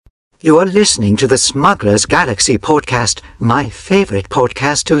You are listening to the Smuggler's Galaxy podcast, my favorite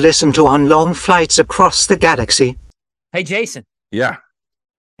podcast to listen to on long flights across the galaxy. Hey, Jason. Yeah.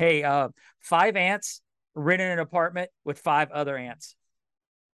 Hey, 5 ants renting an apartment with 5 other ants.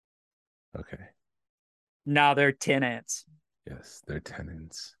 Okay. Now they're 10 ants. Yes, they're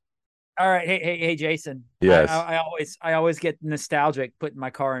tenants. All right. Hey, Jason. Yes. I always get nostalgic putting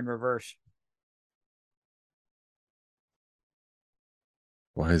my car in reverse.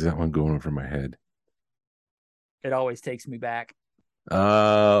 Why is that one going over my head? It always takes me back.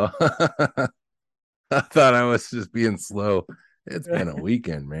 Oh, I thought I was just being slow. It's been a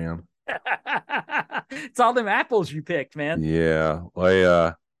weekend, man. It's all them apples you picked, man. Yeah.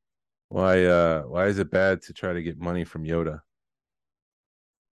 Why is it bad to try to get money from Yoda?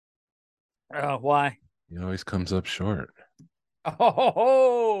 Oh, why? He always comes up short.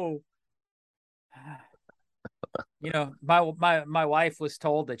 Oh, you know, my wife was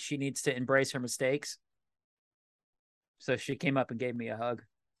told that she needs to embrace her mistakes. So she came up and gave me a hug.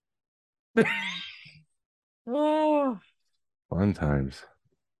 Oh, Fun times.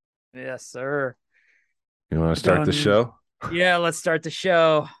 yes, sir. You want to start the show? Yeah, let's start the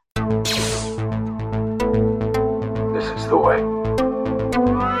show. This is the way.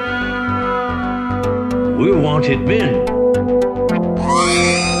 We're wanted men.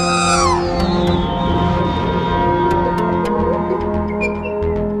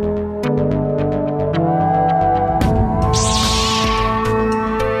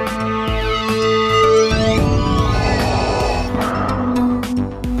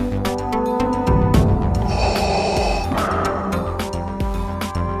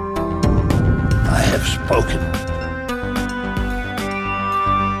 I have spoken.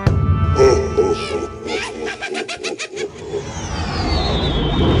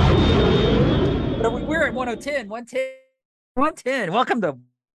 We're at 110, 110. Welcome to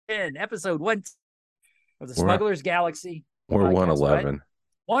episode 1 of the Smuggler's Galaxy. We're podcast, 111. Right?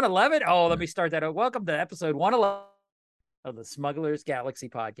 111? Oh, let me start that. Welcome to episode 111 of the Smuggler's Galaxy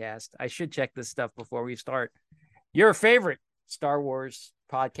podcast. I should check this stuff before we start. Your favorite Star Wars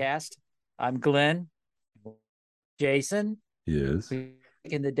podcast. I'm Glenn. Jason. Yes.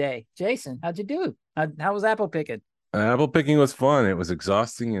 In the day. Jason, how'd you do? How was apple picking? Apple picking was fun. It was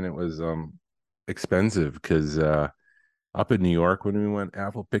exhausting and it was expensive because up in New York when we went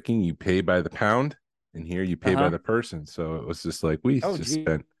apple picking, you pay by the pound, and here you pay by the person. So it was just like we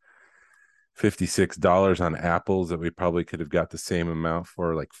spent $56 on apples that we probably could have got the same amount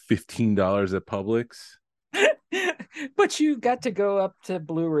for like $15 at Publix. But you got to go up to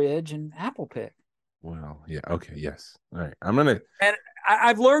Blue Ridge and apple pick. Well, yeah, okay, yes. All right. And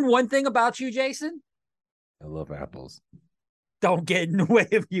I've learned one thing about you, Jason. I love apples. Don't get in the way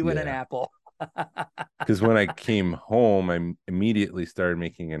of you and an apple. Because when I came home, I immediately started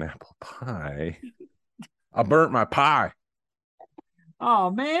making an apple pie. I burnt my pie. Oh,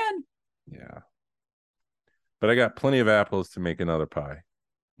 man. Yeah. But I got plenty of apples to make another pie.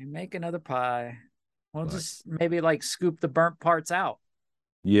 You make another pie. Well, just maybe like scoop the burnt parts out.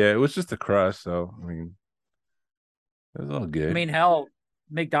 Yeah, it was just a crust, so I mean, it was all good. I mean, hell,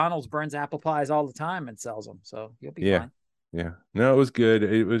 McDonald's burns apple pies all the time and sells them, so you'll be fine. Yeah. No, it was good.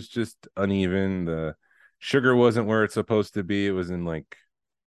 It was just uneven. The sugar wasn't where it's supposed to be. It was in like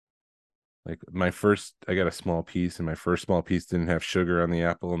I got a small piece, and my first small piece didn't have sugar on the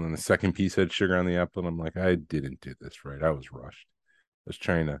apple, and then the second piece had sugar on the apple, and I'm like, I didn't do this right. I was rushed. I was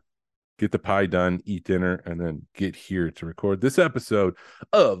trying to get the pie done, eat dinner, and then get here to record this episode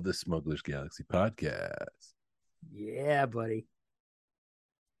of the Smuggler's Galaxy podcast. Yeah, buddy.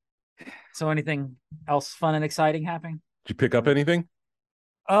 So anything else fun and exciting happening? Did you pick up anything?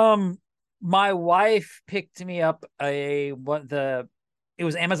 My wife picked me up it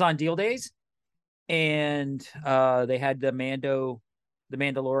was Amazon Deal Days, and they had the Mandalorian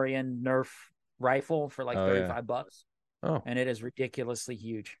Nerf rifle for like $35. Oh, and it is ridiculously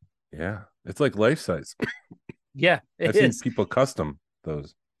huge. Yeah, it's like life size. Yeah, I've seen people custom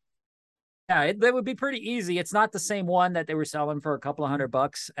those. Yeah, that would be pretty easy. It's not the same one that they were selling for a couple of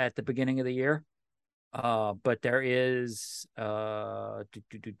 $100 at the beginning of the year. But there is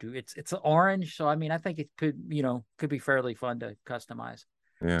it's orange, so I mean I think it could be fairly fun to customize.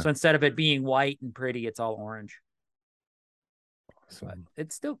 Yeah. So instead of it being white and pretty, it's all orange. Awesome. But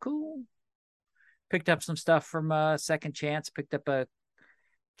it's still cool. Picked up some stuff from Second Chance. Picked up a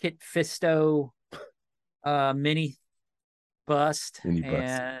Kit Fisto mini bust.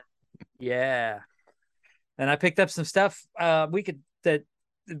 And yeah. And I picked up some stuff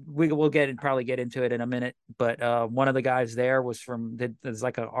we'll probably get into it in a minute, but one of the guys there was there's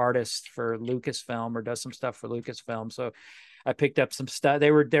like an artist for Lucasfilm or does some stuff for Lucasfilm. So I picked up some stuff.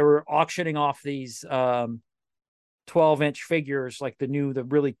 They were auctioning off these 12-inch figures, like the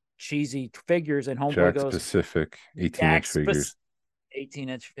really cheesy figures, and homeboy Jack goes Specific 18-inch figures.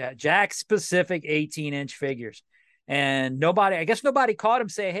 18-inch Jack Specific 18-inch figures. And nobody caught him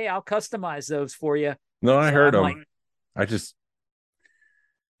say, "Hey, I'll customize those for you." No, I heard him. Like, I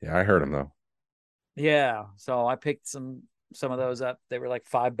heard him though. Yeah, so I picked some of those up. They were like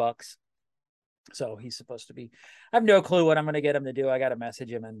 $5. So he's supposed to be. I have no clue what I'm going to get him to do. I got to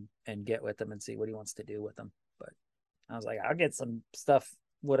message him and get with him and see what he wants to do with them. But I was like, I'll get some stuff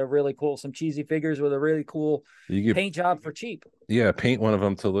with a really cool, some cheesy figures with a really cool paint job for cheap. Yeah, paint one of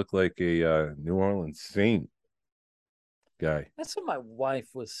them to look like a New Orleans Saint guy. That's what my wife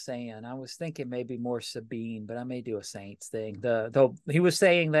was saying. I was thinking maybe more Sabine, but I may do a Saints thing. Though he was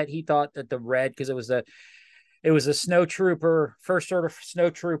saying that he thought that the red, because it was a snow trooper, first order snow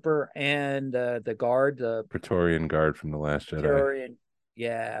trooper, and the guard, the Praetorian Guard from the Last Jedi.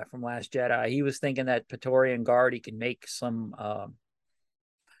 From Last Jedi. He was thinking that Praetorian Guard, he can make some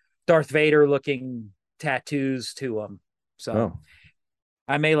Darth Vader looking tattoos to him. So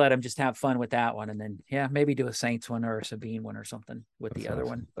I may let him just have fun with that one, and then maybe do a Saints one or a Sabine one or something with the other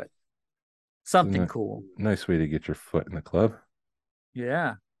one, but something cool. Nice way to get your foot in the club.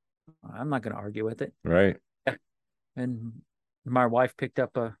 Yeah, I'm not going to argue with it. Right. Yeah. And my wife picked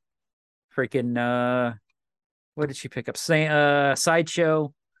up a freaking what did she pick up?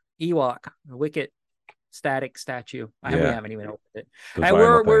 Sideshow Ewok, a Wicket static statue. We haven't even opened it.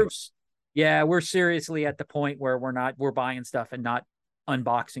 And we're seriously at the point where we're buying stuff and not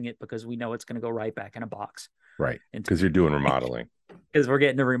unboxing it, because we know it's going to go right back in a box. Right. Because you're doing remodeling. Because we're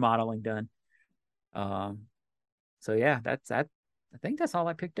getting the remodeling done. So yeah, that's that. I think that's all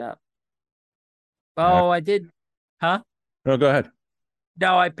I picked up. Oh, I did. Huh? No, go ahead.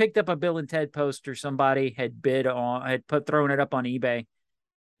 No, I picked up a Bill and Ted poster. Somebody had thrown it up on eBay,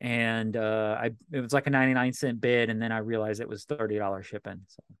 and it was like a 99-cent bid, and then I realized it was $30 shipping.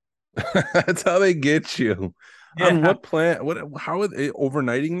 So that's how they get you. Yeah. On what plan? How are they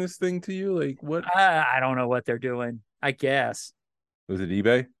overnighting this thing to you? Like what? I don't know what they're doing. I guess. Was it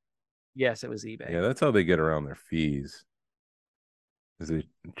eBay? Yes, it was eBay. Yeah, that's how they get around their fees. Is they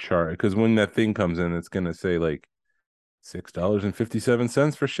charge, because when that thing comes in, it's gonna say like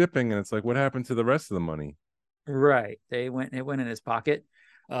 $6.57 for shipping, and it's like, what happened to the rest of the money? Right. It went in his pocket.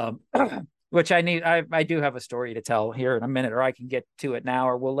 Which I do have a story to tell here in a minute, or I can get to it now,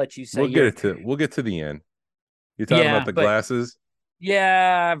 or we'll let you say. We'll get to the end. You're talking about the glasses?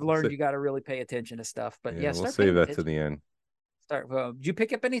 Yeah, I've learned you got to really pay attention to stuff. But we'll save that to the end. Did you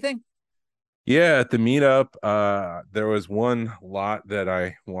pick up anything? Yeah, at the meetup, there was one lot that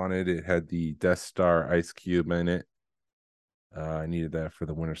I wanted. It had the Death Star Ice Cube in it. I needed that for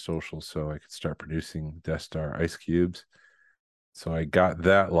the Winter Social so I could start producing Death Star Ice Cubes. So I got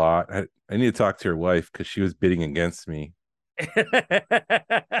that lot. I need to talk to your wife because she was bidding against me.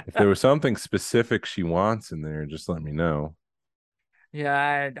 If there was something specific she wants in there, just let me know.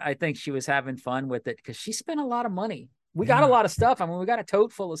 Yeah, I think she was having fun with it because she spent a lot of money. We got a lot of stuff. I mean, we got a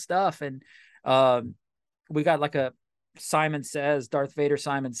tote full of stuff, and we got like a Darth Vader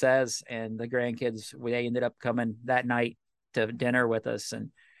Simon Says, and the grandkids, they ended up coming that night to dinner with us,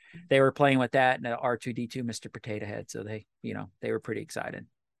 and they were playing with that and R2D2 Mr. Potato Head. So they were pretty excited.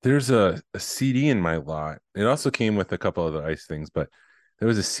 There's a CD in my lot. It also came with a couple other ice things, but there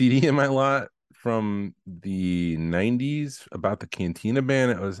was a CD in my lot from the 90s about the Cantina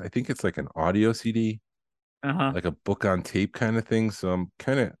Band. I think it's like an audio CD, like a book on tape kind of thing. So I'm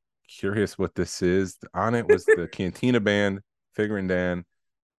kind of curious what this is. On it was the Cantina Band, Figure and Dan,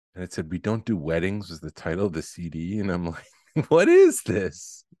 and it said, "We Don't Do Weddings" was the title of the CD. And I'm like, what is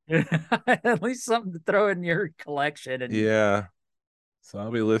this? At least something to throw in your collection. Yeah. So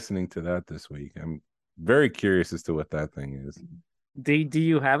I'll be listening to that this week. I'm very curious as to what that thing is. Do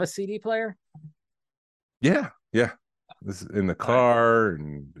you have a CD player? Yeah. This is in the car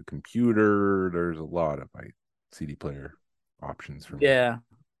and the computer. There's a lot of my CD player options for me. Yeah.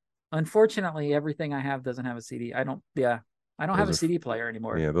 Unfortunately, everything I have doesn't have a CD. I don't have a CD player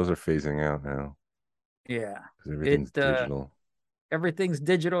anymore. Yeah, those are phasing out now. Yeah. Because everything's digital. Everything's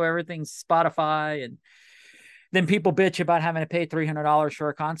digital. Everything's Spotify, and then people bitch about having to pay $300 for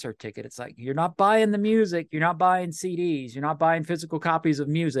a concert ticket. It's like, you're not buying the music. You're not buying CDs. You're not buying physical copies of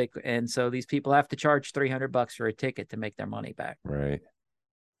music. And so these people have to charge $300 for a ticket to make their money back. Right.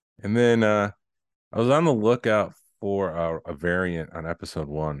 And then I was on the lookout for a variant on episode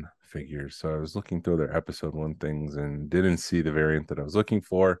 1 figures. So I was looking through their episode 1 things and didn't see the variant that I was looking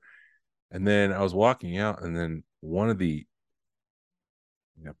for. And then I was walking out, and then one of the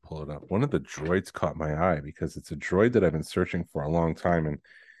Yeah, pull it up. One of the droids caught my eye because it's a droid that I've been searching for a long time. And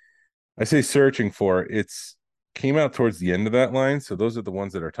I say searching for, it's came out towards the end of that line. So those are the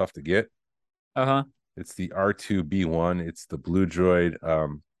ones that are tough to get. Uh-huh. It's the R2B1. It's the blue droid.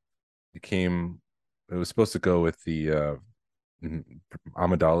 It was supposed to go with the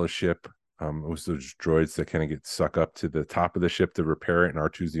Amidala ship. It was those droids that kind of get suck up to the top of the ship to repair it, and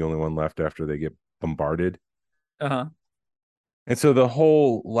R2's the only one left after they get bombarded. Uh-huh. And so the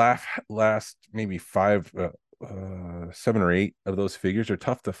whole last maybe 7 or 8 of those figures are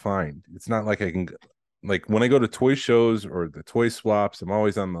tough to find. It's not like I can, like when I go to toy shows or the toy swaps, I'm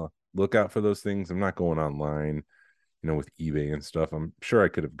always on the lookout for those things. I'm not going online, with eBay and stuff. I'm sure I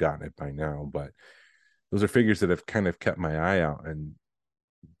could have gotten it by now, but those are figures that have kind of kept my eye out, and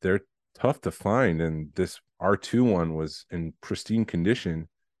they're tough to find. And this R2 one was in pristine condition.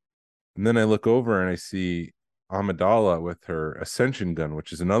 And then I look over and I see Amidala with her Ascension gun,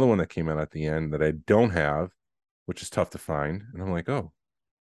 which is another one that came out at the end that I don't have, which is tough to find. And I'm like, oh,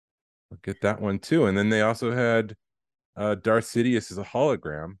 I'll get that one too. And then they also had Darth Sidious as a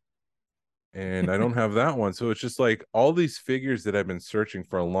hologram, and I don't have that one. So it's just like all these figures that I've been searching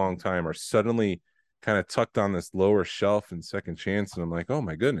for a long time are suddenly kind of tucked on this lower shelf in second chance. And I'm like, oh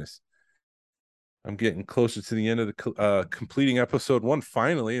my goodness, I'm getting closer to the end of the completing episode 1.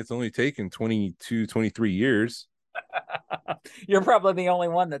 Finally, it's only taken 22, 23 years. You're probably the only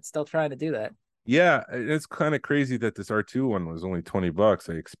one that's still trying to do that. Yeah, it's kind of crazy that this R2 one was only $20.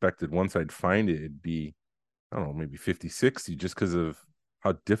 I expected once I'd find it, it'd be, I don't know, maybe 50, 60, just because of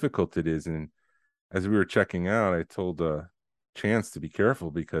how difficult it is. And as we were checking out, I told Chance to be careful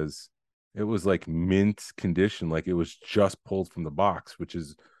because it was like mint condition, like it was just pulled from the box, which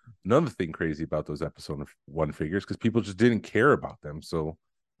is another thing crazy about those episode 1 figures, because people just didn't care about them. So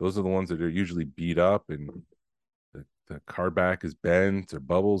those are the ones that are usually beat up and the card back is bent or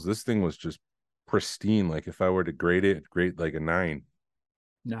bubbles. This thing was just pristine. Like if I were to grade it, grade like a 9.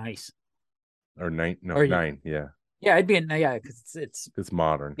 Nice. Or 9. No, or 9. Yeah. Yeah, it'd be yeah, because it's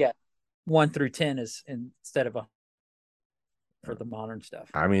modern. Yeah. 1 through 10 is instead of for the modern stuff.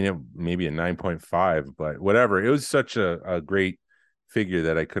 I mean, it maybe a 9.5, but whatever. It was such a great figure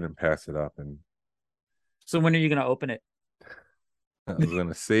that I couldn't pass it up. And so when are you going to open it? I was going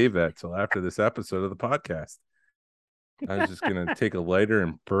to save that till after this episode of the podcast. I was just going to take a lighter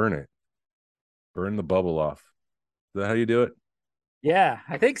and burn the bubble off. Is that how you do it? Yeah,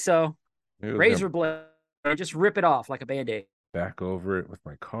 I think so. Razor blade, just rip it off like a Band-Aid. Back over it with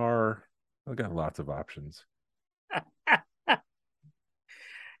my car. I got lots of options.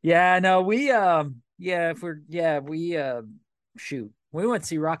 Yeah, no, we shoot. We went to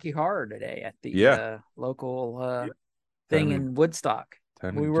see Rocky Horror today at the local thing in Woodstock.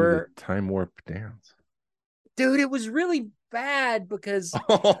 We were time warp dance. Dude, it was really bad because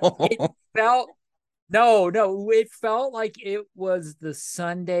it felt it felt like it was the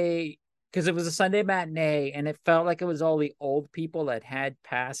Sunday, because it was a Sunday matinee, and it felt like it was all the old people that had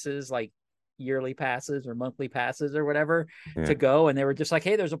passes, like yearly passes or monthly passes or whatever, to go, and they were just like,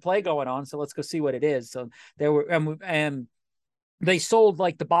 hey, there's a play going on, so let's go see what it is. So there were and they sold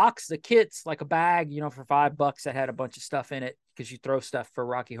like the kits, like a bag, for $5 that had a bunch of stuff in it, because you throw stuff for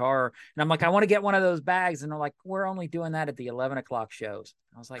Rocky Horror. And I'm like, I want to get one of those bags, and they're like, we're only doing that at the 11 o'clock shows.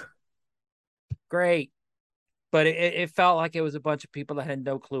 I was like, great. But it felt like it was a bunch of people that had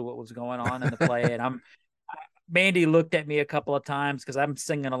no clue what was going on in the play. And Mandy looked at me a couple of times because I'm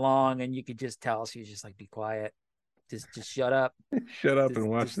singing along, and you could just tell she was just like, be quiet. Just shut up. Shut up and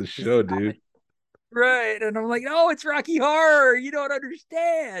watch the show, dude. Right. And I'm like, no, it's Rocky Horror. You don't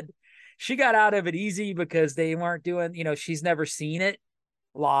understand. She got out of it easy because they weren't doing, she's never seen it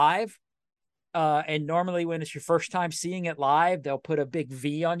live. And normally when it's your first time seeing it live, they'll put a big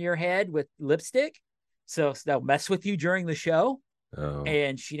V on your head with lipstick. So they'll mess with you during the show. Oh.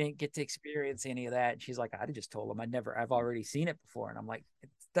 And she didn't get to experience any of that. And she's like, I just told them I've already seen it before. And I'm like, it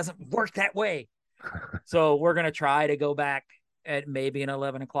doesn't work that way. So we're going to try to go back at maybe an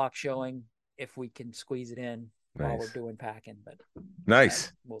 11 o'clock showing if we can squeeze it in while we're doing packing. But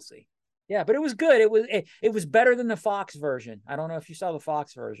nice. We'll see. Yeah, but it was good. It was better than the Fox version. I don't know if you saw the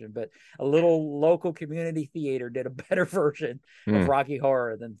Fox version, but a little local community theater did a better version of Rocky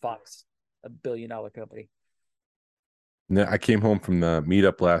Horror than Fox, a billion-dollar company. I came home from the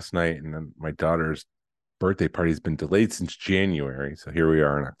meetup last night, and then my daughter's birthday party has been delayed since January. So here we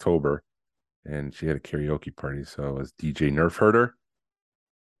are in October, and she had a karaoke party. So I was DJ Nerf Herder.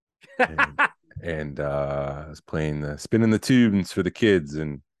 and I was playing the spinning the tunes for the kids.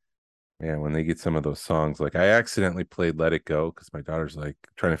 And man, when they get some of those songs, like I accidentally played Let It Go because my daughter's like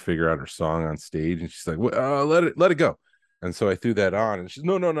trying to figure out her song on stage, and she's like, let it go. And so I threw that on, and she's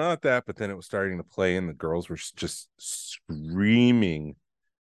no, not that. But then it was starting to play, and the girls were just screaming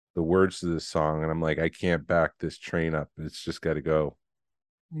the words to this song, and I'm like, I can't back this train up. It's just got to go.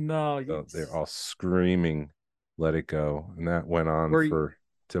 No, So they're all screaming, "Let it go," and that went on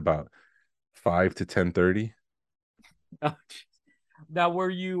to about 5 to 10:30. Now, were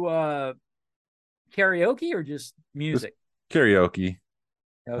you karaoke or just music? Karaoke.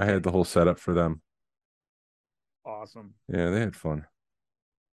 Okay. I had the whole setup for them. Awesome. Yeah, they had fun.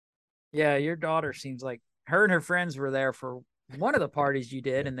 Yeah, your daughter seems like her and her friends were there for one of the parties you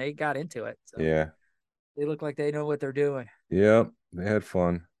did, and they got into it. So yeah, they look like they know what they're doing. Yep, they had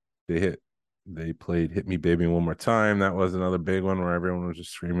fun. They played "Hit Me, Baby, One More Time." That was another big one where everyone was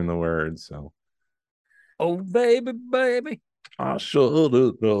just screaming the words. So, oh baby, baby, I should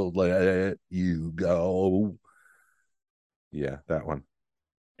have let you go. Yeah, that one.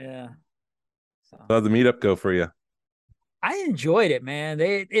 Yeah. So how'd the meetup go for you? I enjoyed it, man.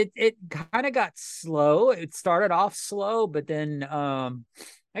 It kind of got slow. It started off slow, but then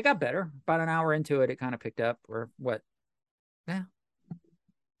it got better. About an hour into it, it kind of picked up. Or what? Yeah.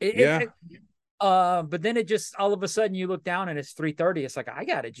 But then it just all of a sudden you look down and it's 3:30. It's like I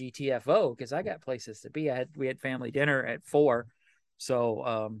got a GTFO because I got places to be. We had family dinner at 4.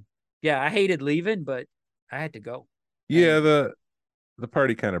 So yeah, I hated leaving, but I had to go. Yeah, the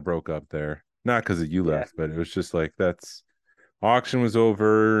party kind of broke up there. Not because of you left, but it was just like auction was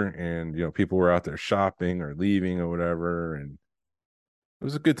over, and people were out there shopping or leaving or whatever, and it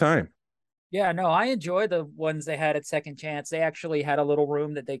was a good time. Yeah, no, I enjoy the ones they had at Second Chance. They actually had a little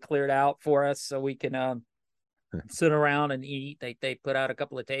room that they cleared out for us so we can sit around and eat. They put out a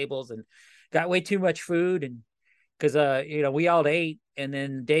couple of tables and got way too much food, and because we all ate, and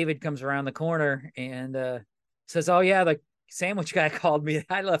then David comes around the corner and says, "Oh yeah, the sandwich guy called me.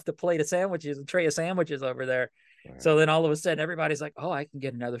 I left a plate of sandwiches, a tray of sandwiches over there." Right. So then all of a sudden everybody's like, "Oh, I can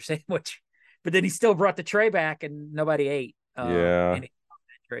get another sandwich," but then he still brought the tray back and nobody ate.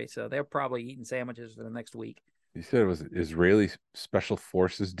 Tray, so they're probably eating sandwiches for the next week. You said it was Israeli special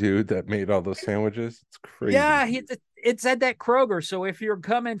forces dude that made all those sandwiches. It's crazy. Yeah, it said that Kroger. So if you're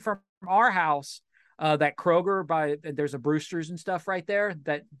coming from our house, that Kroger there's a Brewster's and stuff right there.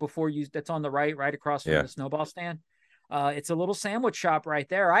 That's on the right across from the snowball stand. It's a little sandwich shop right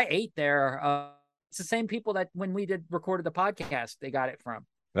there. I ate there. It's the same people that when we recorded the podcast, they got it from.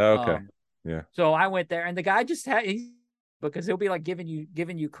 Okay. Yeah. So I went there, and the guy just because he'll be like giving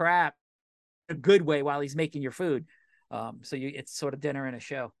you crap a good way while he's making your food. So it's sort of dinner and a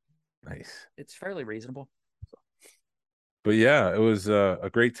show. Nice. It's fairly reasonable. But yeah, it was a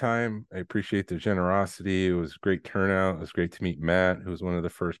great time. I appreciate the generosity. It was a great turnout. It was great to meet Matt, who was one of the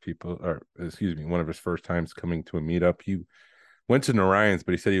first people, one of his first times coming to a meetup. He went to Narayan's,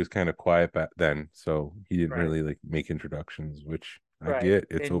 but he said he was kind of quiet back then, so he didn't really make introductions, which I get.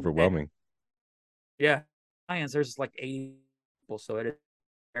 It's overwhelming. Yeah, Narayan's, there's like 80 people, so it is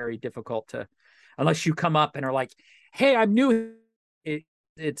very difficult to, unless you come up and are like, "Hey, I'm new."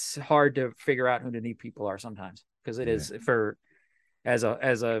 It's hard to figure out who the new people are sometimes, because it is for as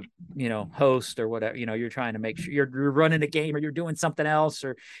a host or whatever, you're trying to make sure you're running a game or you're doing something else,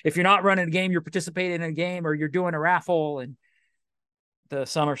 or if you're not running a game, you're participating in a game or you're doing a raffle, and the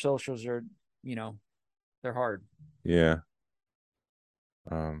summer socials are, they're hard. Yeah.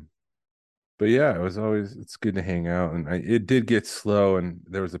 But yeah, it's good to hang out, and it did get slow, and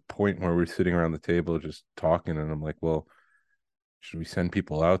there was a point where we were sitting around the table just talking, and I'm like, well, should we send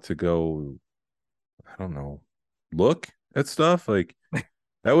people out to go, I don't know, look at stuff? Like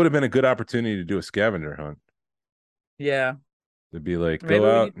that would have been a good opportunity to do a scavenger hunt. Yeah. To be like,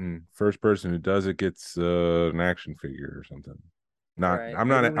 go out and first person who does it gets an action figure or something. I'm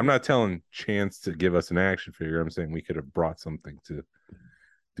not telling Chance to give us an action figure. I'm saying we could have brought something to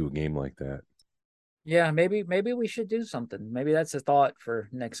do a game like that. Yeah, maybe we should do something. Maybe that's a thought for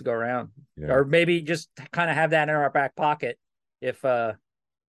next go around. Yeah. Or maybe just kind of have that in our back pocket if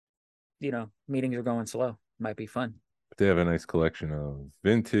meetings are going slow. Might be fun. But they have a nice collection of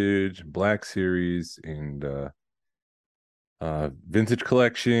vintage, Black Series, and vintage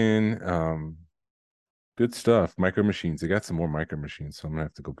collection. Good stuff. Micro Machines. They got some more Micro Machines, so I'm gonna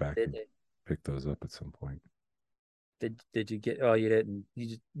have to go back and pick those up at some point. Did you get? Oh, you didn't.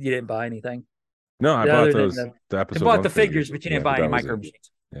 You didn't buy anything. No, I bought those. The episode. You bought the figures, but you didn't buy any Micro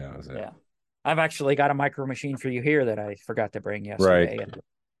Machines. Yeah, that was it. Yeah, I've actually got a Micro Machine for you here that I forgot to bring yesterday,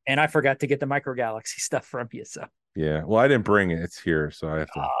 and I forgot to get the Micro Galaxy stuff from you. So yeah, well, I didn't bring it. It's here, so I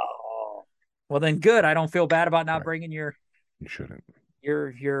have to. Oh, well then, good. I don't feel bad about not bringing your. You shouldn't.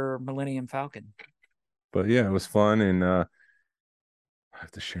 Your Millennium Falcon. But yeah, it was fun, and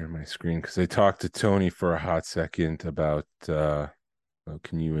have to share my screen because I talked to Tony for a hot second about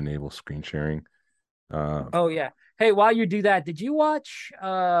can you enable screen sharing? Oh yeah. Hey, while you do that, did you watch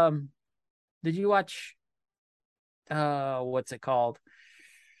what's it called?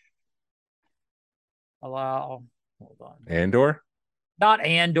 Allow hold on. Andor? Not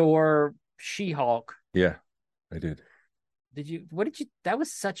Andor, She-Hulk. Yeah, I did. That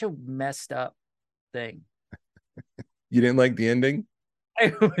was such a messed up thing. You didn't like the ending?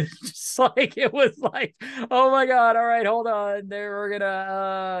 It was like, oh my God, all right, hold on. They were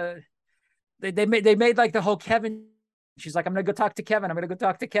gonna they made like the whole Kevin. She's like, I'm gonna go talk to Kevin.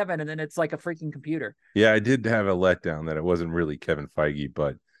 And then it's like a freaking computer. Yeah, I did have a letdown that it wasn't really Kevin Feige,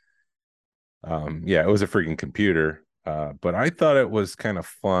 but yeah, it was a freaking computer. But I thought it was kind of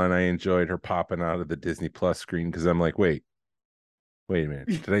fun. I enjoyed her popping out of the Disney Plus screen because I'm like, wait a minute,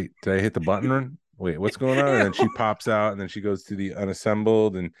 did I hit the button? Wait, what's going on? And then she pops out, and then she goes to the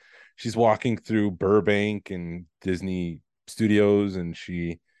unassembled, and she's walking through Burbank and Disney Studios, and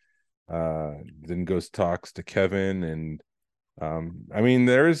she then talks to Kevin, and I mean,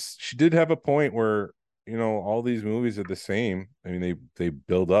 she did have a point where, you know, all these movies are the same. I mean, they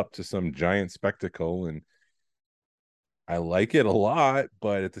build up to some giant spectacle, and I like it a lot,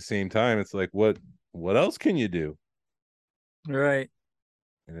 but at the same time, it's like, what else can you do? Right.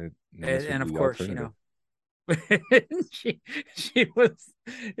 And of course, you know, she was,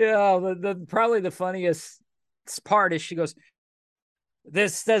 the probably the funniest part is she goes,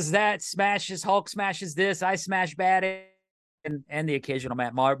 this does that, smashes Hulk, smashes this, I smash Bad, and the occasional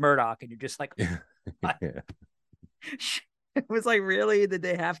Matt Murdock, and you're just like, yeah. It was like, really, did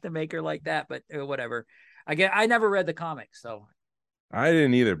they have to make her like that? But whatever. I never read the comics, so I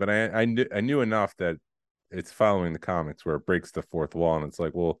didn't either, but I knew enough that it's following the comics where it breaks the fourth wall, and it's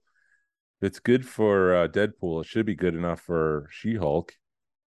like, well, if it's good for Deadpool, it should be good enough for She-Hulk.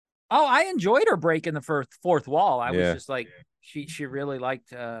 Oh, I enjoyed her breaking the fourth wall. I was just like, she really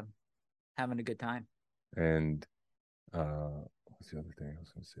liked having a good time. And what's the other thing I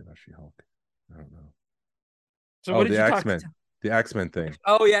was going to say about She-Hulk? I don't know. So what did the you X-Men. The X-Men thing.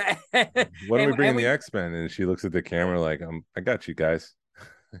 Oh yeah. When are we bringing the X-Men? And she looks at the camera like, I got you guys.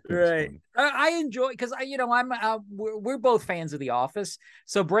 Right. I enjoy, because we're both fans of The Office,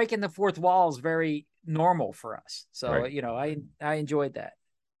 so breaking the fourth wall is very normal for us. So right. You know, I enjoyed that.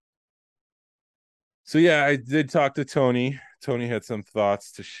 So yeah, I did talk to Tony. Tony had some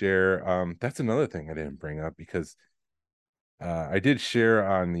thoughts to share. That's another thing I didn't bring up because I did share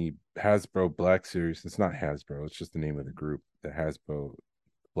on the Hasbro Black Series. It's not Hasbro, it's just the name of the group, the Hasbro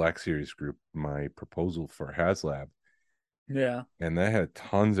Black Series group, my proposal for HasLab. Yeah. And that had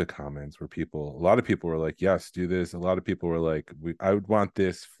tons of comments where a lot of people were like, yes, do this. A lot of people were like, I would want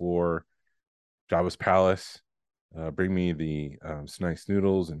this for Jabba's Palace. Bring me the Snice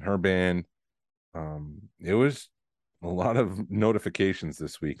Noodles and her band. It was a lot of notifications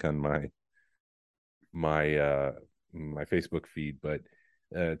this week on my Facebook feed, but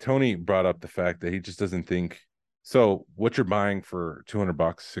Tony brought up the fact that he just doesn't think, so what you're buying for $200,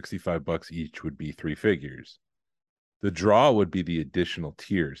 $65 each would be 3 figures. The draw would be the additional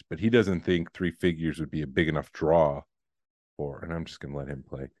tiers, but he doesn't think 3 figures would be a big enough draw for, and I'm just going to let him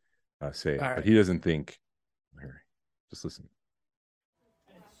say it, but he doesn't think, here, just listen.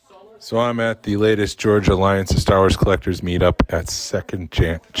 So I'm at the latest Georgia Alliance of Star Wars Collectors meetup at Second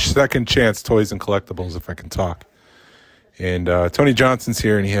Chance Toys and Collectibles, if I can talk. And Tony Johnson's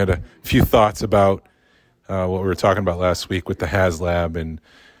here, and he had a few thoughts about what we were talking about last week with the HasLab and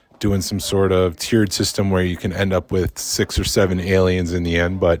doing some sort of tiered system where you can end up with 6 or 7 aliens in the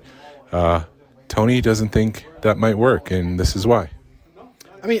end. But Tony doesn't think that might work, and this is why.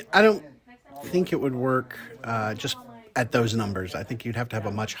 I mean, I don't think it would work just at those numbers. I think you'd have to have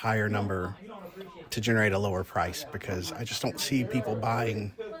a much higher number to generate a lower price, because I just don't see people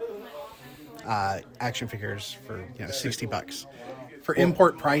buying action figures for $60 for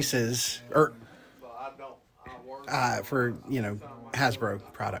import prices, or for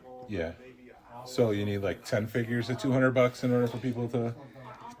Hasbro product. Yeah. So you need like 10 figures at $200 in order for people to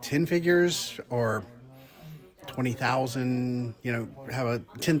 10 figures or 20,000. Have a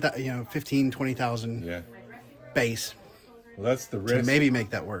 15, 20,000 base. Well, that's the risk. To maybe make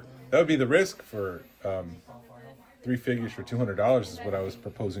that work. That would be the risk for 3 figures for $200 is what I was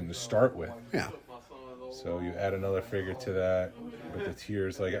proposing to start with. Yeah. So you add another figure to that with the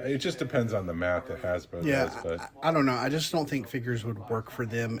tiers. Like, it just depends on the math that Hasbro does. But I don't know. I just don't think figures would work for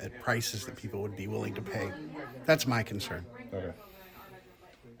them at prices that people would be willing to pay. That's my concern. Okay.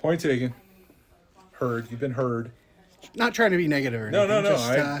 Point taken. Heard. You've been heard. Not trying to be negative or No, anything. no, no.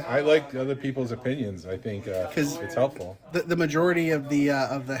 Just, I like other people's opinions. I think it's helpful. The majority of the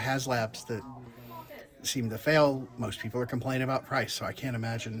HasLabs that seem to fail, most people are complaining about price. So I can't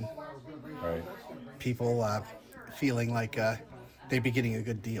imagine people feeling like they'd be getting a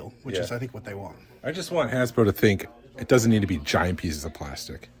good deal, which is, I think, what they want. I just want Hasbro to think it doesn't need to be giant pieces of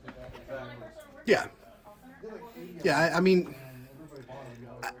plastic. Yeah. Yeah, I mean,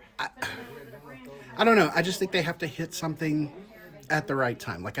 I don't know. I just think they have to hit something at the right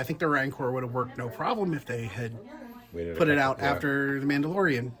time. Like, I think the Rancor would have worked no problem if they had put it out after The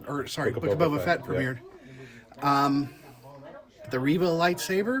Mandalorian, or sorry, Book of Boba Fett premiered. The Reva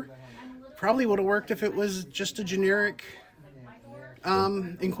lightsaber probably would have worked if it was just a generic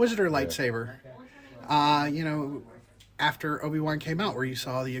Inquisitor lightsaber. You know, after Obi-Wan came out, where you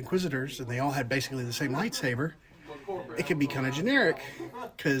saw the Inquisitors and they all had basically the same lightsaber, it could be kind of generic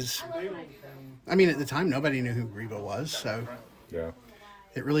because, I mean, at the time nobody knew who Reva was, so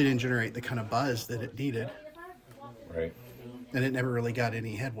it really didn't generate the kind of buzz that it needed. Right. And it never really got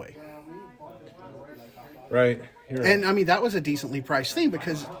any headway. Right. And I mean, that was a decently priced thing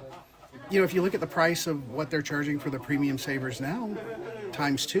because, you know, if you look at the price of what they're charging for the premium sabers now,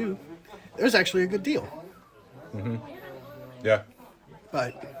 times 2, it was actually a good deal. Mm-hmm. Yeah.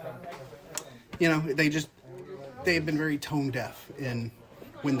 But, you know, they've been very tone deaf in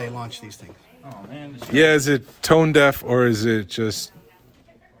when they launch these things. Oh, man. Yeah, is it tone deaf or is it just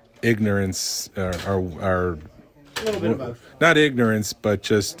ignorance or a little bit of both. Not ignorance, but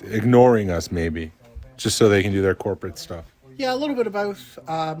just ignoring us maybe, just so they can do their corporate stuff? Yeah, a little bit of both.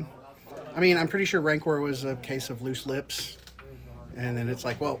 I mean, I'm pretty sure Rancor was a case of loose lips, and then it's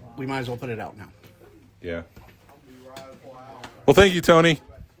like, well, we might as well put it out now. Yeah. Well, thank you, Tony.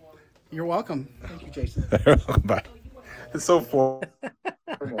 You're welcome. Thank you, Jason. Bye. It's so formal.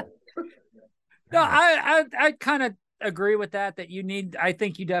 No, I kind of agree with that I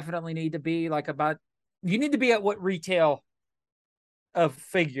think you definitely need to be you need to be at what retail of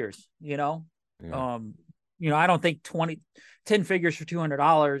figures, you know? Yeah. You know, I don't think 10 figures for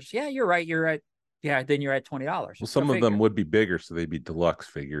 $200. Yeah, you're right. Then you're at $20. Well, some of them would be bigger, so they'd be deluxe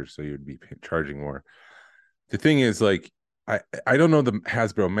figures, so you'd be charging more. The thing is, like, I don't know the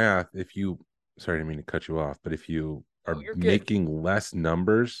Hasbro math. Sorry, I didn't mean to cut you off, but if you are making less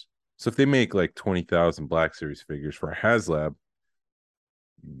numbers, so if they make like 20,000 Black Series figures for a HasLab,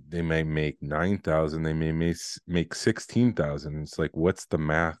 they may make 9,000. They may make 16,000. It's like, what's the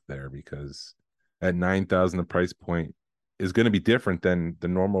math there? Because at 9,000, the price point is going to be different than the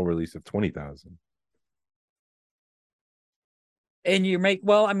normal release of 20,000. And you're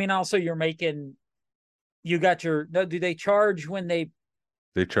making. You got do they charge when they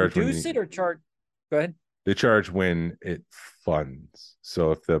charge produce it or charge? Go ahead. They charge when it funds. So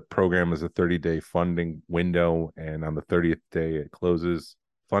if the program is a 30-day funding window and on the 30th day it closes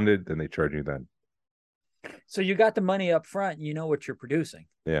funded, then they charge you then. So you got the money up front and you know what you're producing.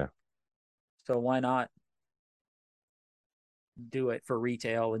 Yeah. So why not do it for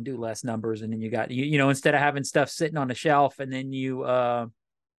retail and do less numbers? And then you got, you know, instead of having stuff sitting on the shelf and then you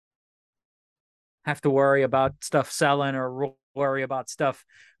have to worry about stuff selling or worry about stuff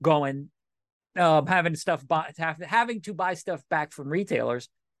going, having to buy stuff back from retailers.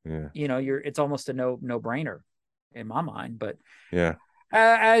 Yeah. You know, it's almost a no brainer in my mind, but yeah.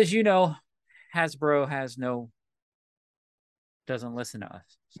 As you know, Hasbro doesn't listen to us.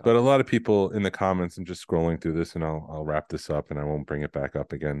 So. But a lot of people in the comments, I'm just scrolling through this and I'll wrap this up and I won't bring it back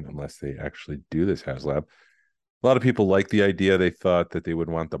up again unless they actually do this HasLab. A lot of people like the idea. They thought that they would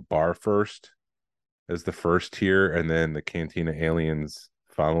want the bar first as the first tier and then the Cantina Aliens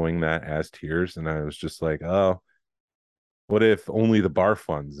following that as tiers. And I was just like, oh, what if only the bar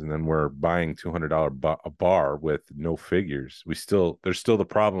funds and then we're buying $200 a bar with no figures? There's still the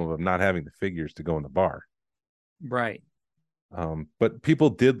problem of not having the figures to go in the bar. Right. But people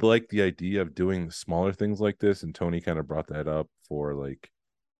did like the idea of doing smaller things like this. And Tony kind of brought that up for, like,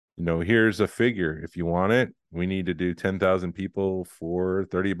 you know, here's a figure. If you want it, we need to do 10,000 people for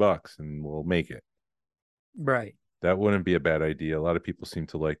 $30 and we'll make it. Right. That wouldn't be a bad idea. A lot of people seem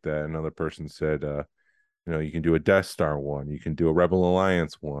to like that. Another person said, you know, you can do a Death Star one, you can do a Rebel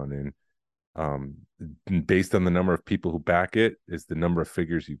Alliance one, and based on the number of people who back it is the number of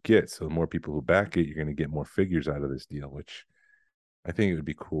figures you get. So the more people who back it, you're going to get more figures out of this deal, which I think it would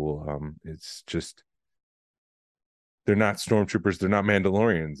be cool. It's just, they're not Stormtroopers, they're not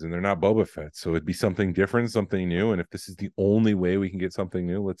Mandalorians, and they're not Boba Fett. So it'd be something different, something new. And if this is the only way we can get something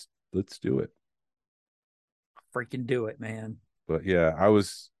new, let's do it. Freaking do it, man. But yeah, I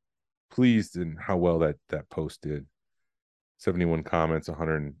was pleased in how well that post did. 71 comments,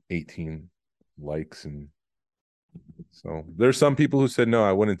 118 likes, and So there's some people who said, no,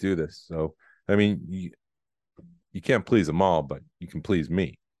 I wouldn't do this. So, I mean, you can't please them all, but you can please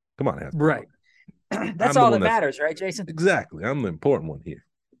me. Come on, Hasbro. Right. That's all that matters, right, Jason? Exactly. I'm the important one here.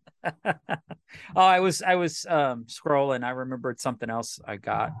 I was scrolling. I remembered something else I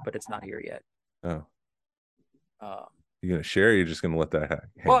got, but it's not here yet. Oh. You're gonna share, or you're just gonna let that hang?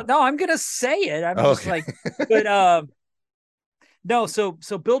 Well, no, I'm gonna say it. I'm just like, but no. So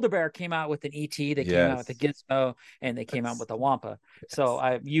Build-A-Bear came out with an ET. They came out with a Gizmo, and they came out with a Wampa.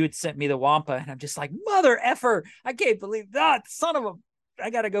 So you had sent me the Wampa, and I'm just like, mother effer! I can't believe that, son of a. I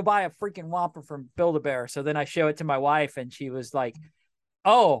got to go buy a freaking Wampa from Build-A-Bear. So then I show it to my wife, and she was like,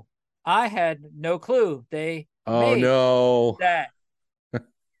 "Oh, I had no clue they made that."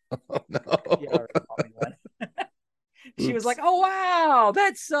 Oh no! She was like, "Oh wow,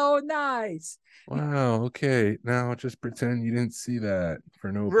 that's so nice." Wow. Okay. Now just pretend you didn't see that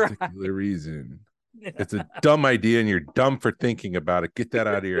for no particular reason. It's a dumb idea, and you're dumb for thinking about it. Get that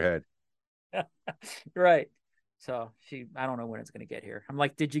out of your head. Right. So I don't know when it's going to get here. I'm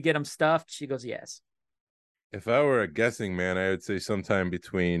like, "Did you get them stuffed?" She goes, "Yes." If I were a guessing man, I would say sometime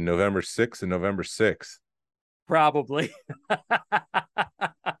between November 6th and November 6th. Probably.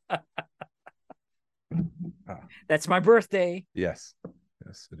 That's my birthday. Yes.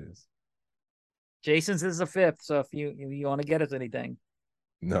 Yes, it is. Jason's is the 5th. So if you want to get us anything.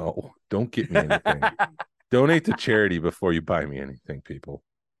 No, don't get me anything. Donate to charity before you buy me anything, people.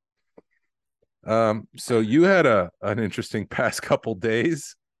 So you had an interesting past couple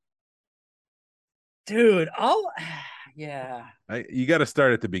days. Dude, yeah. You got to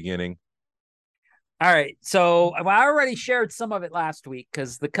start at the beginning. All right. So I already shared some of it last week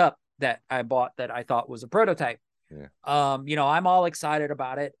because the cup that I bought that I thought was a prototype. Yeah. I'm all excited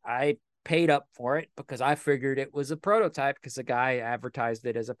about it. I paid up for it because I figured it was a prototype because the guy advertised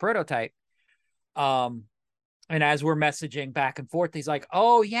it as a prototype. And as we're messaging back and forth, he's like,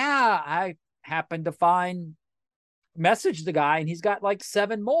 "Oh yeah, I happened to message the guy and he's got like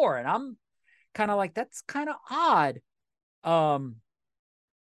 7 more." And I'm kind of like, that's kind of odd. And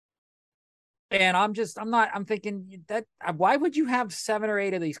I'm thinking that why would you have 7 or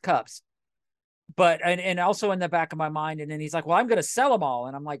 8 of these cups? But, and also in the back of my mind, and then he's like, "Well, I'm going to sell them all."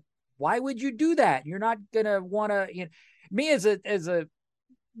 And I'm like, why would you do that? You're not going to want to, me as a,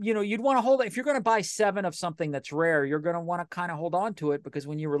 you'd want to hold it. If you're going to buy 7 of something that's rare, you're going to want to kind of hold on to it because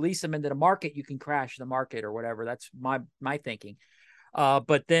when you release them into the market, you can crash the market or whatever. That's my thinking.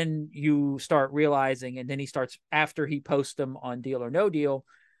 But then you start realizing, and then he starts, after he posts them on Deal or No Deal,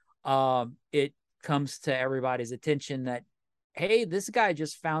 it comes to everybody's attention that, hey, this guy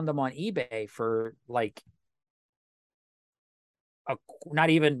just found them on eBay for like not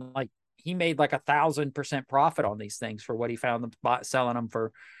even like, he made like 1,000% profit on these things for what he found them, selling them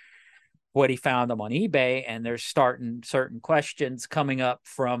for what he found them on eBay. And there's starting certain questions coming up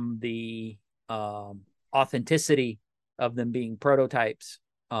from the authenticity of them being prototypes.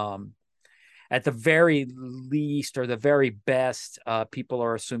 At the very least, or the very best, people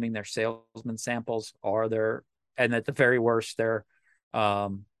are assuming they're salesman samples, and at the very worst, they're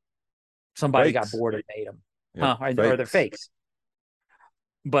somebody got bored and made them, or they're fakes.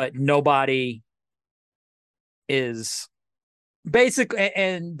 But nobody is basically,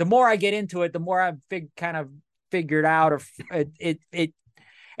 and the more I get into it, the more I've kind of figured out of it,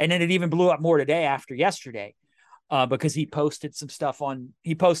 and then it even blew up more today after yesterday. Because he posted some stuff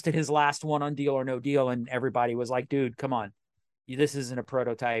he posted his last one on Deal or No Deal, and everybody was like, "Dude, come on, this isn't a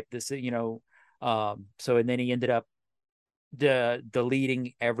prototype." So, and then he ended up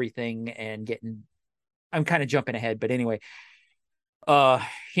deleting everything and I'm kind of jumping ahead, but anyway,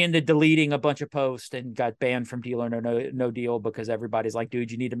 he ended deleting a bunch of posts and got banned from Deal or No Deal because everybody's like,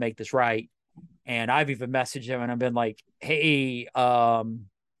 "Dude, you need to make this right." And I've even messaged him and I've been like, "Hey,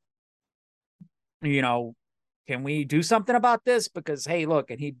 can we do something about this? Because, hey,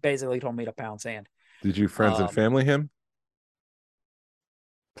 look," and he basically told me to pound sand. Did you friends and family him?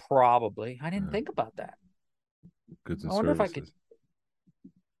 Probably. I didn't think about that. Goods and I wonder services. if I could.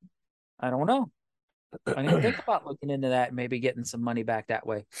 I don't know. I didn't think about looking into that, maybe getting some money back that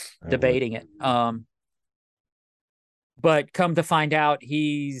way, debating it. But come to find out,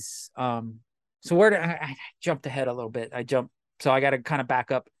 he's so where did I jumped ahead a little bit. So I got to kind of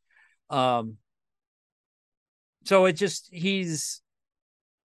back up. So he's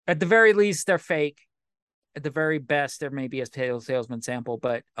at the very least, they're fake. At the very best, there may be a salesman sample,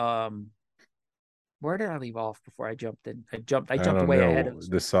 but where did I leave off before I jumped in? I jumped way ahead of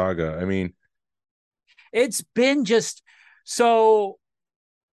the saga. I mean, it's been just so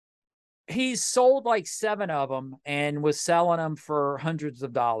he's sold like 7 of them and was selling them for hundreds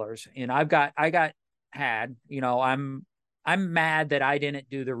of dollars. And I got had. I'm mad that I didn't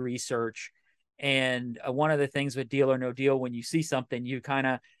do the research. And one of the things with Deal or No Deal, when you see something, you're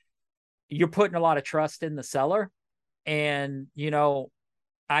putting a lot of trust in the seller. And,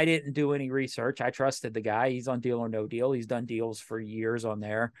 I didn't do any research. I trusted the guy. He's on Deal or No Deal. He's done deals for years on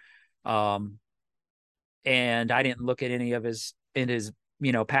there. And I didn't look at any of his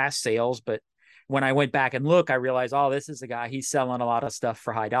past sales, but when I went back and look, I realized, oh, this is the guy. He's selling a lot of stuff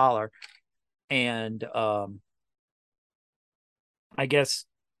for high dollar. And I guess,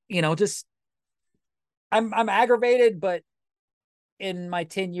 just I'm aggravated, but in my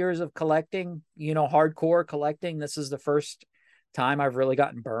 10 years of collecting, hardcore collecting, this is the first time I've really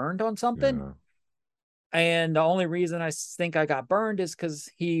gotten burned on something. Yeah. And the only reason I think I got burned is because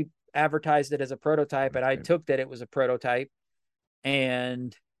he advertised it as a prototype, and I took that it was a prototype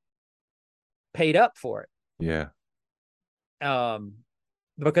and paid up for it. Yeah.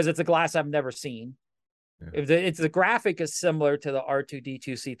 Because it's a glass I've never seen. Yeah. If the graphic is similar to the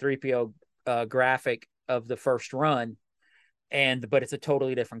R2D2 C3PO graphic of the first run, but it's a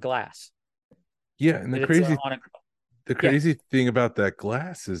totally different glass. Yeah, and the crazy thing about that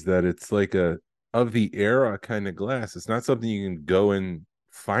glass is that it's like a of the era kind of glass. It's not something you can go and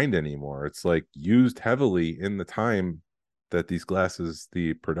find anymore. It's like used heavily in the time that these glasses,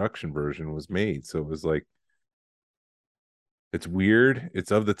 the production version, was made. So it was like, it's weird.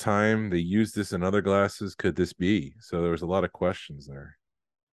 It's of the time. They used this in other glasses. Could this be? So there was a lot of questions there.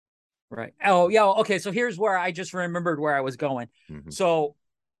 Right. Oh, yeah. Okay. So here's where I just remembered where I was going. Mm-hmm. So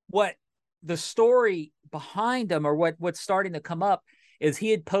what the story behind them, or what's starting to come up, is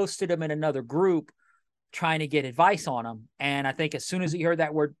he had posted them in another group trying to get advice on them. And I think as soon as he heard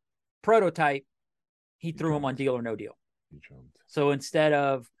that word prototype, he threw them on Deal or No Deal. So instead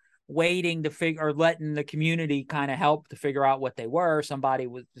of waiting to figure, or letting the community kind of help to figure out what they were,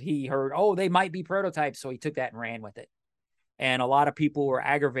 he heard, oh, they might be prototypes. So he took that and ran with it. And a lot of people were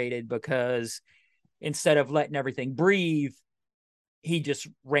aggravated because instead of letting everything breathe, he just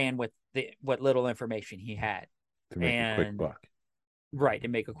ran with what little information he had. To make a quick buck. Right, to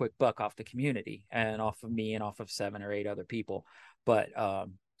make a quick buck off the community and off of me and off of 7 or 8 other people. But so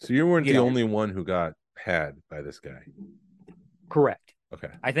you weren't the only one who got had by this guy. Correct. Okay.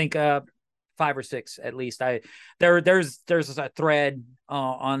 I think 5 or 6 at least. There's a thread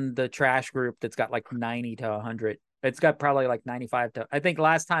on the trash group that's got like 90 to 100. It's got probably like 95 to, I think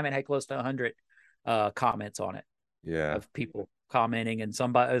last time it had close to 100 comments on it. Yeah. Of people commenting, and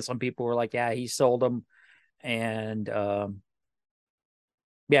some people were like, yeah, he sold them. And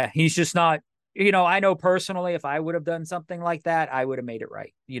yeah, he's just not, I know personally, if I would have done something like that, I would have made it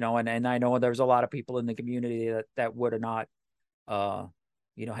right, and I know there's a lot of people in the community that would have not,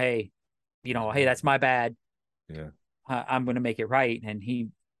 hey, that's my bad. Yeah. I'm going to make it right. And he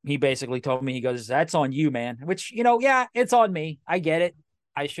basically told me, he goes, that's on you, man, which, yeah, it's on me. I get it.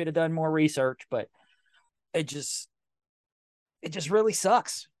 I should have done more research, but it just really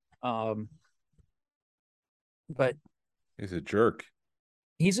sucks. But he's a jerk.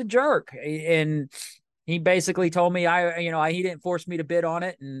 He's a jerk. And he basically told me he didn't force me to bid on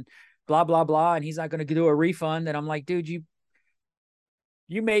it and blah, blah, blah. And he's not going to do a refund. And I'm like, dude, you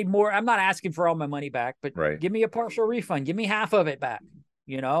made more. I'm not asking for all my money back, but give me a partial refund. Give me half of it back,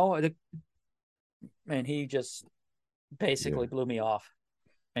 and he just basically blew me off.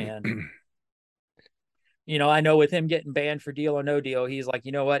 And, I know with him getting banned for Deal or No Deal, he's like,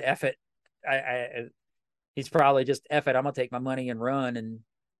 you know what? F it. He's probably just F it. I'm going to take my money and run and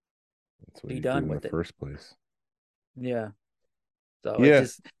be done with it. In the first place. Yeah. So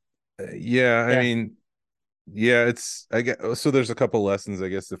yeah. I mean, yeah, so there's a couple lessons. I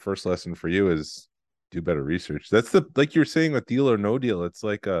guess the first lesson for you is do better research. That's like you were saying with Deal or No Deal. It's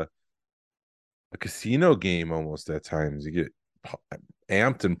like a casino game almost at times. You get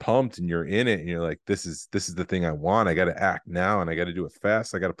amped and pumped and you're in it and you're like, this is the thing I want. I got to act now and I got to do it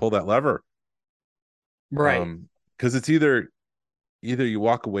fast. I got to pull that lever. Right. Because it's either you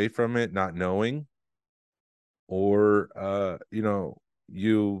walk away from it not knowing, or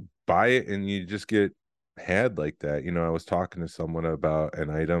you buy it and you just get had like that. I was talking to someone about an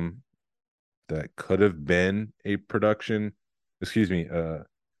item that could have been a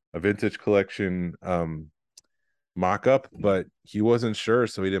vintage collection mock-up, but he wasn't sure,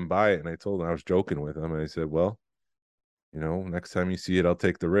 so he didn't buy it. And I told him, I was joking with him, and I said, well, next time you see it, I'll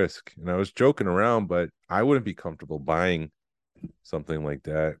take the risk. And I was joking around, but I wouldn't be comfortable buying something like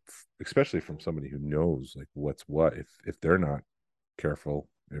that, especially from somebody who knows like what's what, if they're not careful,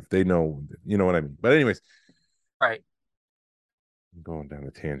 if they know, you know what I mean. But anyways, right, I'm going down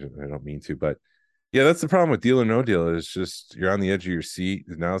a tangent. I don't mean to, but yeah, that's the problem with Deal or No Deal, is just you're on the edge of your seat.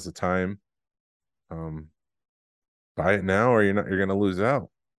 Now's the time. Buy it now or you're going to lose out.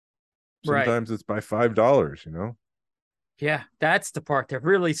 Right. Sometimes it's by $5, you know? Yeah, that's the part that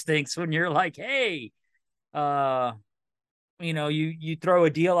really stinks when you're like, hey, you throw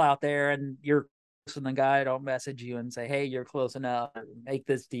a deal out there and you're and the guy don't message you and say, hey, you're close enough, make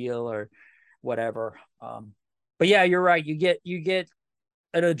this deal or whatever. But yeah, you're right. You get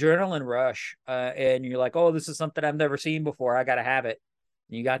an adrenaline rush, and you're like, oh, this is something I've never seen before. I got to have it.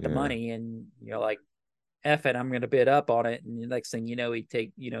 And you got the money, and you're like, F it, I'm going to bid up on it. And the next thing you know,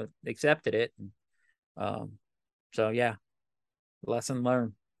 accepted it. And, so yeah, lesson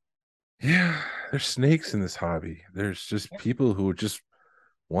learned. Yeah, there's snakes in this hobby. There's just people who just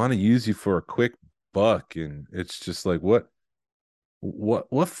want to use you for a quick buck, and it's just like, what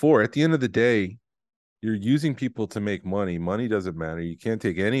for? At the end of the day, you're using people to make money. Money doesn't matter. You can't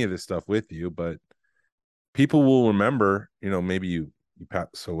take any of this stuff with you, but people will remember, maybe you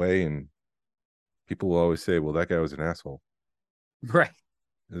pass away and people will always say, well, that guy was an asshole. Right.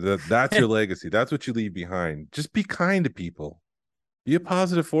 That's your legacy. That's what you leave behind. Just be kind to people. Be a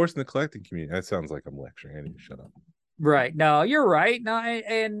positive force in the collecting community. That sounds like I'm lecturing. I need to shut up. Right. No, you're right. No,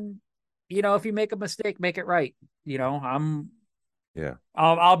 and if you make a mistake, make it right.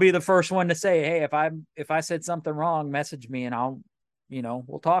 I'll be the first one to say, hey, if I said something wrong, message me and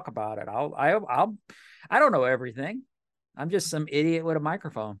we'll talk about it. I don't know everything. I'm just some idiot with a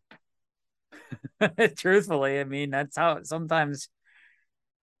microphone. Truthfully, I mean, that's how sometimes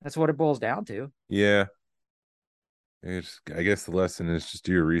that's what it boils down to. Yeah. I guess the lesson is just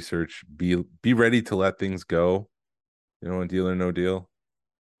do your research, be ready to let things go, on Deal or No Deal.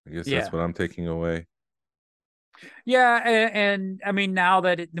 I guess that's what I'm taking away. Yeah, and I mean, now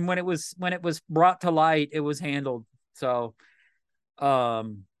that when it was brought to light, it was handled. So, I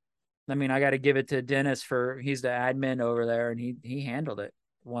mean, I got to give it to Dennis he's the admin over there, and he handled it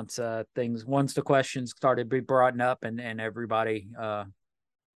once the questions started to be brought up, and everybody,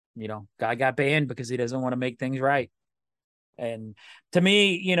 guy got banned because he doesn't want to make things right. And to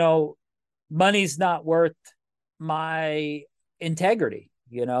me, money's not worth my integrity,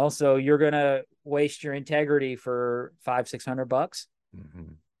 so you're going to waste your integrity for $500-600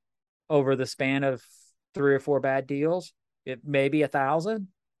 over the span of 3 or 4 bad deals. It maybe 1,000.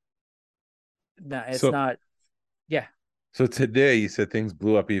 No, it's not. Yeah. So today you said things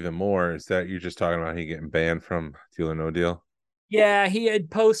blew up even more. Is that you're just talking about he getting banned from Deal or No Deal? Yeah, he had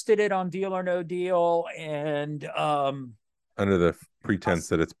posted it on Deal or No Deal, and under the pretense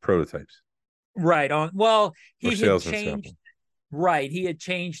that it's prototypes. Right on. Well, he had changed. Sample. Right, he had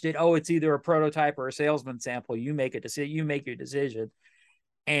changed it. Oh, it's either a prototype or a salesman sample. You make a decision. You make your decision,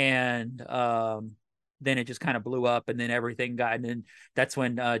 and then it just kind of blew up, and then everything got. And then that's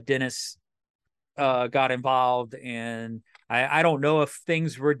when Dennis got involved, and I don't know if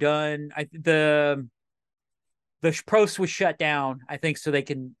things were done. The post was shut down, I think, so they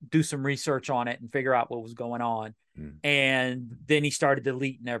can do some research on it and figure out what was going on. And then he started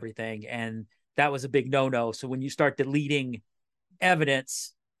deleting everything, and that was a big no-no. So when you start deleting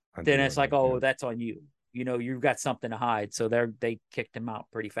evidence, then it's like, oh, that's on you. You've got something to hide. So they kicked him out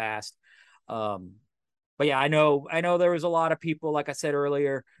pretty fast. But yeah, I know there was a lot of people, like I said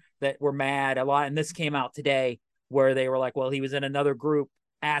earlier, that were mad a lot. And this came out today where they were like, well, he was in another group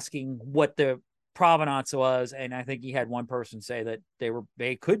asking what the provenance was, and I think he had one person say that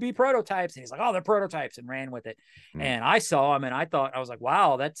they could be prototypes, and he's like, oh, they're prototypes, and ran with it. And I saw him, and I was like,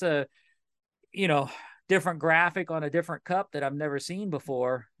 wow, that's a different graphic on a different cup that I've never seen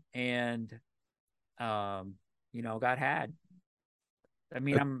before, and got had. I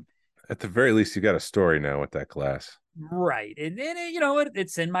mean, I'm at the very least you got a story now with that glass. Right. And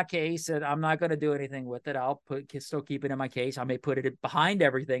it's in my case, and I'm not going to do anything with it. I'll still keep it in my case. I may put it behind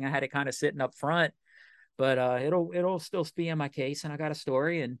everything. I had it kind of sitting up front, but it'll still be in my case, and I got a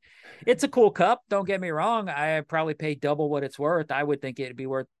story, and it's a cool cup. Don't get me wrong. I probably paid double what it's worth. I would think it'd be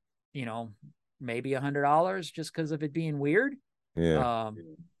worth, maybe $100 just because of it being weird. Yeah.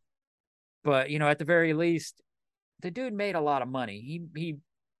 But at the very least, the dude made a lot of money.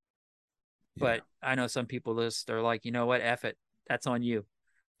 But I know some people are like, you know what, F it. That's on you.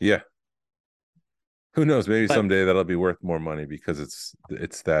 Yeah. Who knows? Maybe someday that'll be worth more money because it's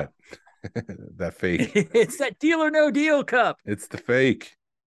that that fake. It's that Deal or No Deal cup. It's the fake.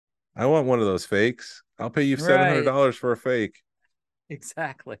 I want one of those fakes. I'll pay you $700 for a fake.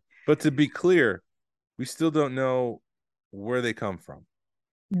 Exactly. But to be clear, we still don't know where they come from.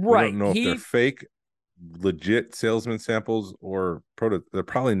 Right. We don't know if they're fake, legit salesman samples or they're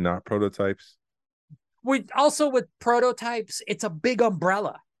probably not prototypes. With prototypes, it's a big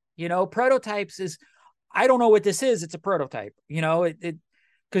umbrella. Prototypes is, I don't know what this is. It's a prototype.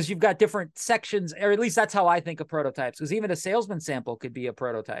 because you've got different sections, or at least that's how I think of prototypes. Because even a salesman sample could be a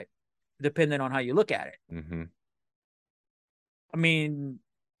prototype, depending on how you look at it. Mm-hmm. I mean,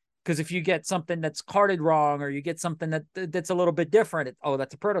 because if you get something that's carded wrong, or you get something that's a little bit different,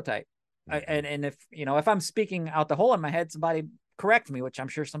 that's a prototype. Mm-hmm. And if I'm speaking out the hole in my head, somebody correct me, which I'm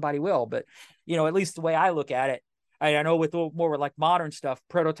sure somebody will. But at least the way I look at it, I know with more like modern stuff,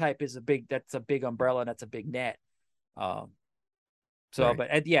 prototype is that's a big umbrella, and that's a big net. Right.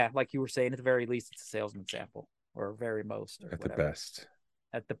 But yeah, like you were saying, at the very least, it's a salesman sample, or very most, or At whatever. the best.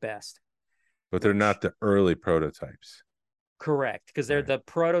 At the best. But they're not the early prototypes. Correct, because they're Right. the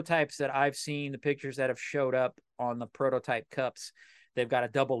prototypes that I've seen, the pictures that have showed up on the prototype cups. They've got a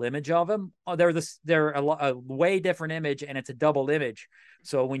double image of them. Oh, they're a way different image, and it's a double image.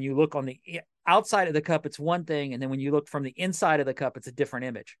 So when you look on the outside of the cup, it's one thing, and then when you look from the inside of the cup, it's a different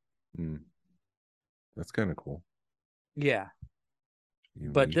image. That's kind of cool. Yeah.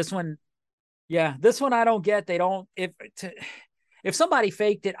 Unique. But this one I don't get. They don't, if somebody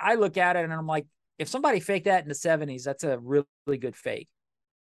faked it, I look at it and I'm like, if somebody faked that in the 70s, that's a really, really good fake.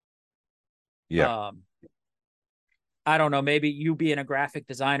 Yeah. I don't know. Maybe you being a graphic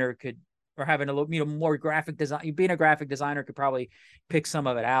designer or having a little, more graphic design. You being a graphic designer could probably pick some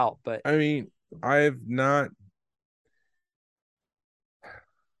of it out. But I mean, I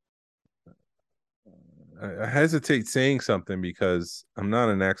hesitate saying something because I'm not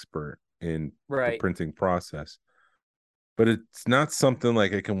an expert in the printing process. But it's not something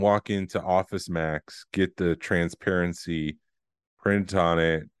like I can walk into Office Max, get the transparency, print on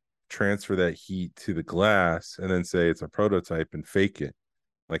it, transfer that heat to the glass, and then say it's a prototype and fake it.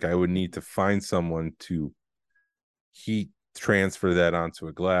 Like I would need to find someone to heat transfer that onto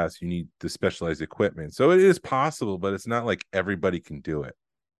a glass. You need the specialized equipment. So it is possible, but it's not like everybody can do it.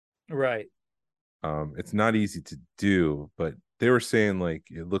 Right. It's not easy to do, but they were saying like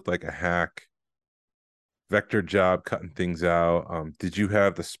it looked like a hack vector job cutting things out. Did you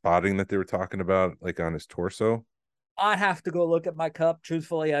have the spotting that they were talking about, like on his torso? I have to go look at my cup.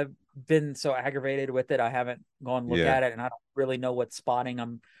 Truthfully, I've been so aggravated with it, I haven't gone look at it, and I don't really know what spotting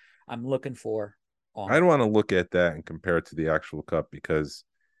I'm looking for. I'd want to look at that and compare it to the actual cup, because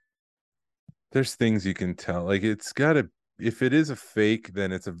there's things you can tell. Like it's got to, if it is a fake,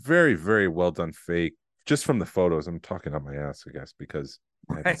 then it's a very, very well done fake. Just from the photos, I'm talking on my ass, I guess, because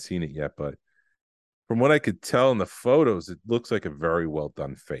I haven't seen it yet, but from what I could tell in the photos, it looks like a very well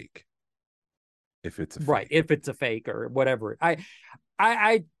done fake. If it's a fake. If it's a fake or whatever. I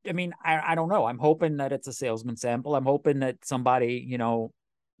mean, I don't know. I'm hoping that it's a salesman sample. I'm hoping that somebody,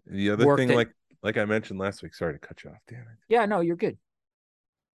 the other thing, like I mentioned last week, sorry to cut you off, damn it. Yeah, no, you're good.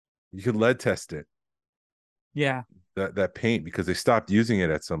 You could lead test it. Yeah. That paint, because they stopped using it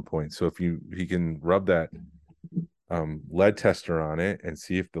at some point. So if he can rub that lead tester on it and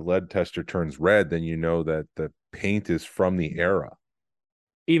see if the lead tester turns red, then you know that the paint is from the era.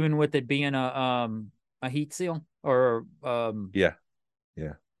 Even with it being a heat seal, or yeah.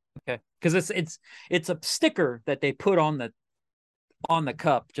 Okay, because it's a sticker that they put on the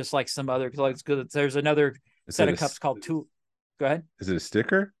cup, just like some other, like, there's another set of cups called two. Go ahead. Is it a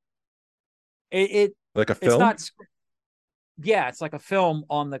sticker? It like a film? It's not. Yeah, it's like a film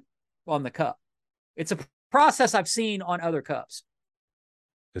on the cup. It's a process I've seen on other cups.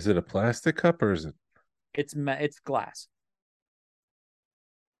 Is it a plastic cup or is it? It's glass.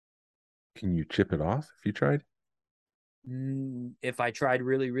 Can you chip it off if you tried? If I tried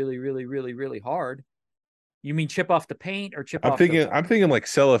really, really, really, really, really hard. You mean chip off the paint or chip I'm off? I'm thinking like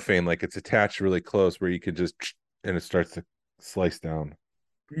cellophane, like it's attached really close where you could just, and it starts to slice down.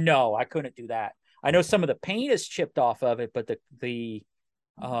 No, I couldn't do that. I know some of the paint is chipped off of it, but the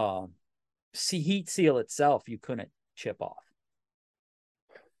heat seal itself you couldn't chip off.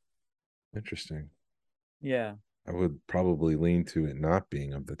 Interesting. Yeah. I would probably lean to it not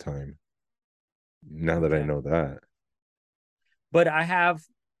being of the time, now that I know that. But I have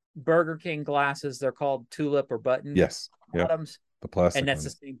Burger King glasses. They're called tulip or button. Yes. Bottoms. The plastic and that's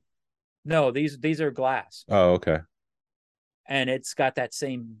ones. the same. No, these are glass. Oh, okay. And it's got that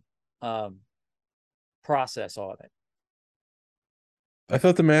same process on it. I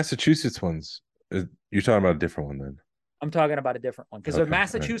thought the Massachusetts ones, you're talking about a different one then. I'm talking about a different one, because the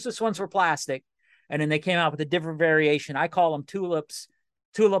Massachusetts ones were plastic, and then they came out with a different variation. I call them tulip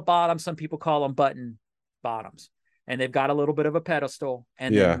bottoms. Some people call them button bottoms, and they've got a little bit of a pedestal,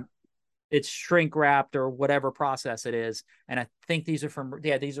 and then it's shrink wrapped or whatever process it is. And I think these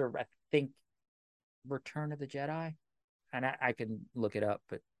are I think Return of the Jedi, and I can look it up,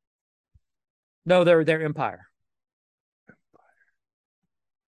 but no, they're Empire.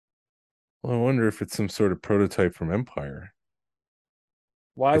 Well, I wonder if it's some sort of prototype from Empire.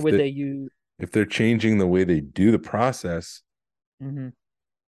 Why if would they, they use? if they're changing the way they do the process, Mm-hmm.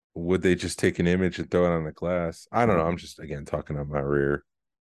 would they just take an image and throw it on the glass? I don't know. I'm just again talking on my rear.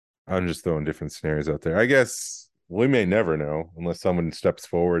 I'm just throwing different scenarios out there. I guess we may never know unless someone steps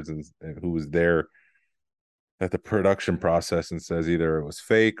forwards and who was there at the production process and says either it was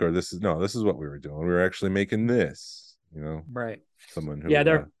fake or this is what we were doing. We were actually making this, Right. someone who Yeah,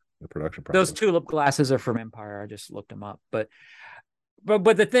 they're the production those process. tulip glasses are from Empire. I just looked them up, but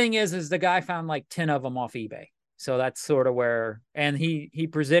the thing is the guy found like 10 of them off eBay. So that's sort of where, and he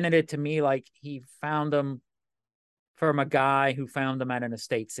presented it to me like he found them from a guy who found them at an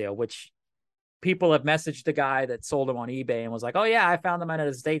estate sale, which people have messaged the guy that sold them on eBay and was like, "Oh yeah, I found them at an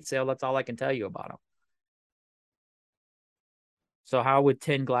estate sale. That's all I can tell you about them." So how would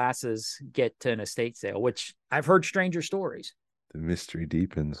 10 glasses get to an estate sale? Which I've heard stranger stories. The mystery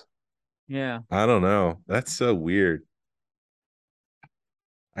deepens. Yeah. I don't know. That's so weird.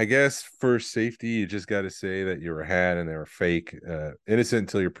 I guess for safety, you just got to say that you were had and they were fake. Innocent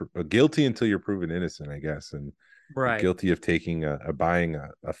until you're guilty until you're proven innocent, I guess, and Right. guilty of taking buying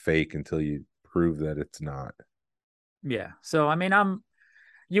a fake until you prove that it's not. Yeah. So I mean,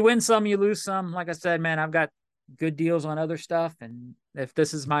 you win some, you lose some. Like I said, man, I've got good deals on other stuff, and if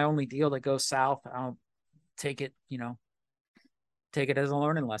this is my only deal that goes south, I'll take it. Take it as a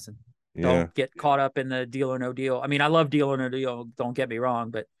learning lesson. Yeah. Don't get caught up in the deal or no deal. I mean, I love deal or no deal. Don't get me wrong,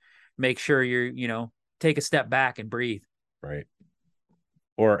 but make sure take a step back and breathe. Right.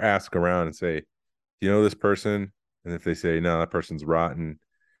 Or ask around and say, "Do you know this person?" And if they say, "No, that person's rotten,"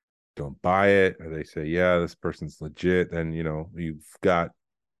 don't buy it. Or they say, "Yeah, this person's legit," then you've got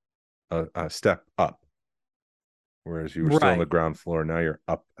a step up. Whereas you were still on the ground floor, now you're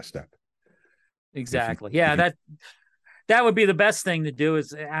up a step. Exactly. That would be the best thing to do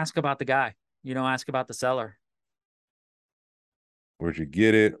is ask about the guy. Ask about the seller. Where'd you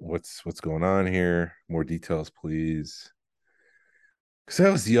get it? What's going on here? More details, please. Because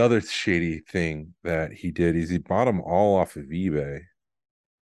that was the other shady thing that he did is he bought them all off of eBay.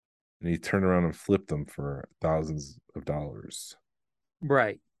 And he turned around and flipped them for thousands of dollars.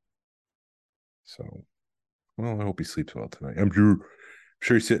 Right. So, well, I hope he sleeps well tonight. I'm sure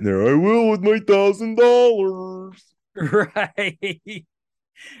he's sitting there. I will with my $1,000. Right.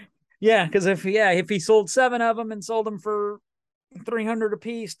 Yeah, because if he sold 7 of them and sold them for $300 a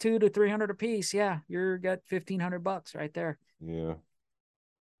piece, $200 to $300 a piece, you're got $1,500 right there. Yeah.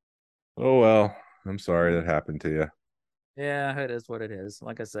 Oh well, I'm sorry that happened to you. Yeah, it is what it is.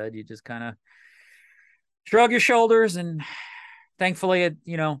 Like I said, you just kind of shrug your shoulders, and thankfully,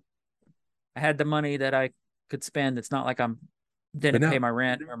 I had the money that I could spend. It's not like didn't pay my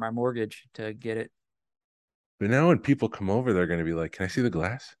rent or my mortgage to get it. But now when people come over, they're going to be like, "Can I see the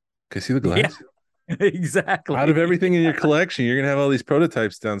glass? Can I see the glass?" Yeah, exactly. Out of everything in your collection, you're going to have all these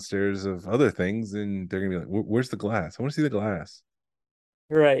prototypes downstairs of other things, and they're going to be like, "Where's the glass? I want to see the glass."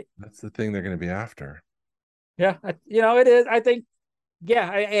 Right. That's the thing they're going to be after. Yeah, it is. I think,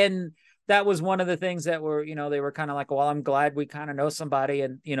 and that was one of the things that were, they were kind of like, well, I'm glad we kind of know somebody,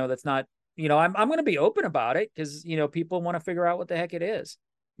 and that's not, I'm going to be open about it because people want to figure out what the heck it is,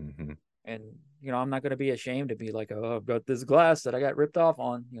 mm-hmm. And I'm not going to be ashamed to be like, oh, I've got this glass that I got ripped off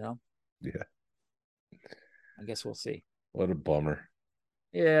on, Yeah. I guess we'll see. What a bummer.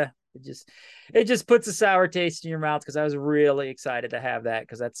 Yeah, it just puts a sour taste in your mouth because I was really excited to have that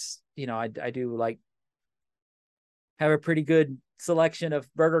because that's I do like have a pretty good selection of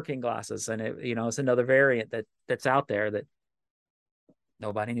Burger King glasses, and it's another variant that's out there that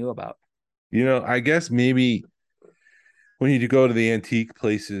nobody knew about. I guess maybe when you go to the antique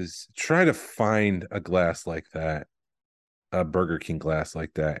places, try to find a glass like that, a Burger King glass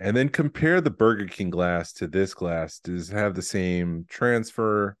like that, and then compare the Burger King glass to this glass. Does it have the same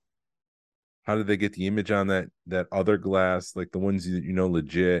transfer? How did they get the image on that other glass, like the ones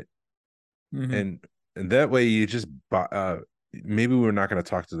legit? Mm-hmm. And that way you just maybe we're not going to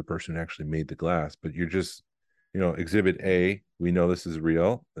talk to the person who actually made the glass, but you're just exhibit A, we know this is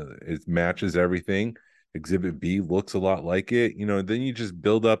real, it matches everything. Exhibit B looks a lot like it, then you just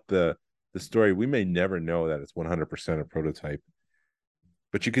build up the story. We may never know that it's 100% a prototype,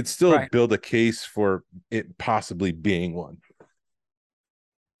 but you could still build a case for it possibly being one.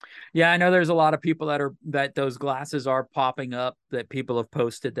 Yeah, I know there's a lot of people that those glasses are popping up, that people have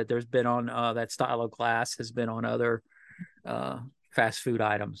posted that there's been on that style of glass has been on other fast food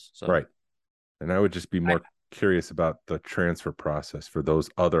items. So right. And I would just be more curious about the transfer process for those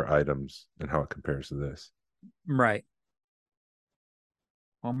other items and how it compares to this. Right.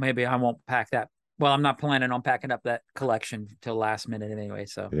 Well, maybe I won't pack that. Well, I'm not planning on packing up that collection till last minute anyway.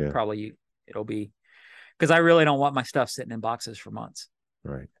 So probably it'll be, because I really don't want my stuff sitting in boxes for months.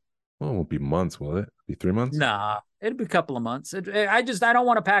 Right. Well, it won't be months, will it? Be 3 months? Nah, it'll be a couple of months. I don't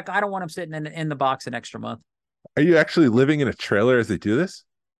want to pack. I don't want them sitting in the box an extra month. Are you actually living in a trailer as they do this?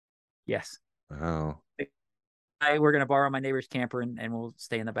 Yes. Wow. We're going to borrow my neighbor's camper and we'll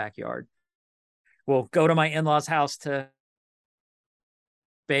stay in the backyard. We'll go to my in-laws' house to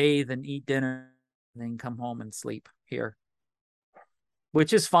bathe and eat dinner and then come home and sleep here,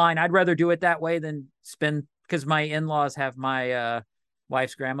 which is fine. I'd rather do it that way than spend, because my in-laws have my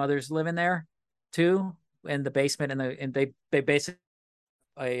wife's grandmother's living there too, in the basement, and they basically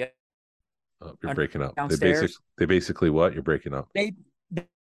You're breaking up. Downstairs. They basically what? You're breaking up. They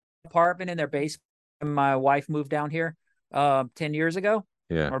apartment in their basement. My wife moved down here 10 years ago.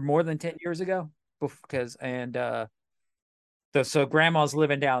 Yeah. Or more than 10 years ago, so grandma's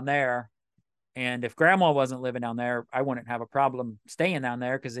living down there, and if grandma wasn't living down there, I wouldn't have a problem staying down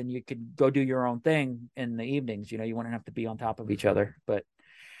there, because then you could go do your own thing in the evenings. You wouldn't have to be on top of each other. But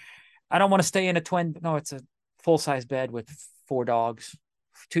I don't want to stay in it's a full-size bed with 4 dogs,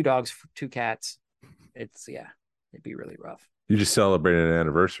 2 dogs, 2 cats. It'd be really rough. You just celebrated an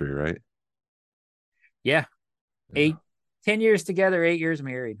anniversary, right? Yeah. 10 years together, 8 years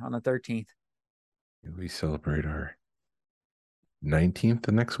married on the 13th. We celebrate our 19th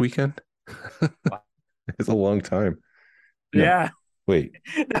the next weekend. Wow. It's a long time. Yeah. Wait.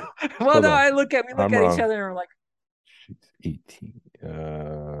 We look at each other and we're like, she's 18.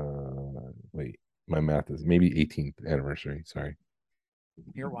 Wait, my math is maybe 18th anniversary. Sorry.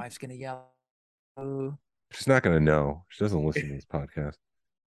 Your wife's gonna yell. She's not gonna know. She doesn't listen to this podcast.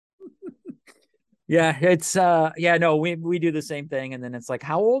 Yeah, it's no, we do the same thing, and then it's like,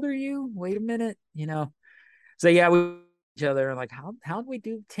 how old are you? Wait a minute, So yeah, we each other and like, how did we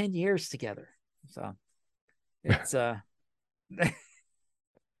do 10 years together? So it's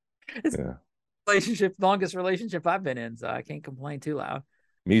it's longest relationship I've been in, so I can't complain too loud.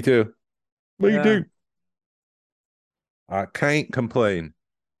 Me too. Me too. I can't complain.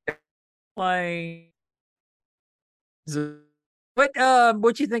 What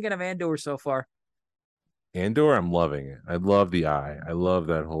you thinking of Andor so far? Andor, I'm loving it. I love the eye. I love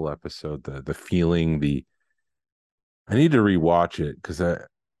that whole episode. The feeling. I need to rewatch it because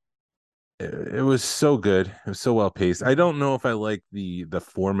it was so good. It was so well paced. I don't know if I like the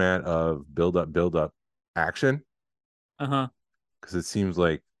format of build up action. Because it seems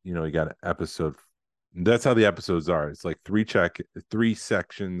like you got an episode. That's how the episodes are. It's like 3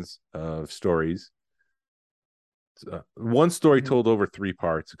 sections of stories. One story told over 3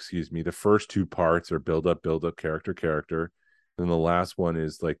 parts. Excuse me. The first 2 parts are build up, character. Then the last one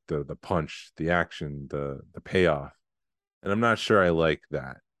is like the punch, the action, the payoff. And I'm not sure I like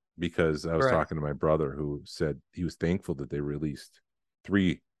that, because I was talking to my brother who said he was thankful that they released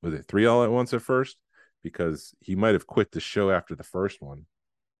 3 all at once at first, because he might have quit the show after the first one.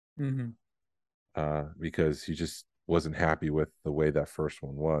 Because he just wasn't happy with the way that first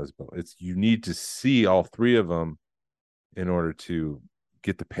one was. But you need to see all 3 of them in order to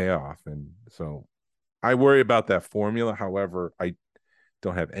get the payoff. And so I worry about that formula. However, I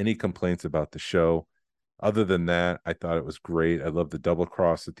don't have any complaints about the show. Other than that, I thought it was great. I love the double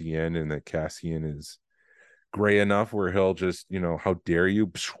cross at the end, and that Cassian is gray enough where he'll just, how dare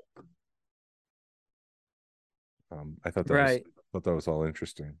you? I thought that was all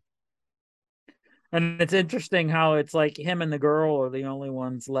interesting. And it's interesting how it's like him and the girl are the only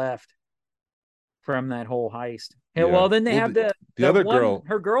ones left from that whole heist. Yeah. Well, then they have the other girl,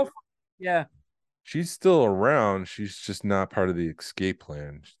 her girlfriend. Yeah. She's still around. She's just not part of the escape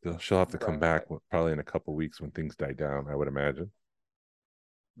plan. She'll have to come back probably in a couple weeks when things die down, I would imagine.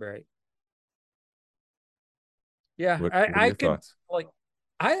 Right. Yeah. What are your thoughts?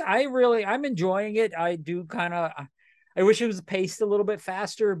 I'm enjoying it. I do I wish it was paced a little bit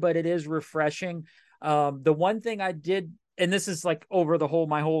faster, but it is refreshing. The one thing I did, and this is like over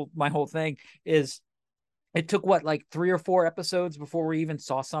my whole thing, is it took like 3 or 4 episodes before we even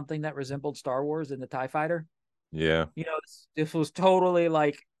saw something that resembled Star Wars in the TIE Fighter. Yeah. This was totally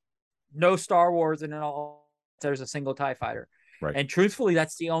like no Star Wars, and then there's a single TIE Fighter. Right. And truthfully,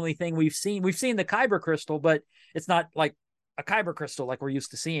 that's the only thing we've seen. We've seen the Kyber crystal, but it's not like a Kyber crystal like we're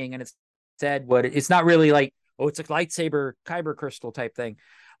used to seeing. And it's not really like, oh, it's a lightsaber Kyber crystal type thing.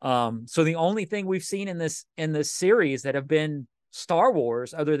 So the only thing we've seen in this series that have been Star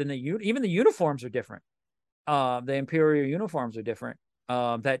Wars, other than even the uniforms are different. The Imperial uniforms are different.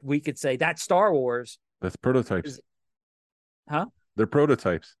 That we could say that's Star Wars. That's prototypes. Huh? They're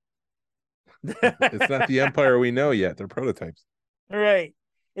prototypes. It's not the Empire we know yet. They're prototypes. Right.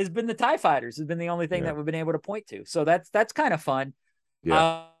 It's been the TIE Fighters. Has been the only thing that we've been able to point to. So that's kind of fun.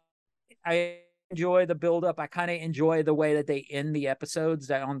 Yeah. I enjoy the build up. I kind of enjoy the way that they end the episodes.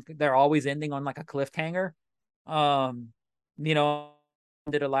 They're always ending on like a cliffhanger. You know,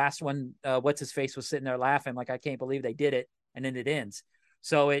 the last one, what's his face was sitting there laughing like, I can't believe they did it, and then it ends.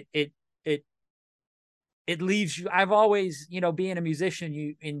 So it leaves you. I've always, you know, being a musician,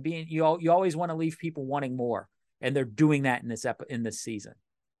 you always want to leave people wanting more, and they're doing that in this season,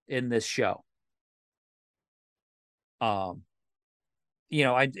 in this show. You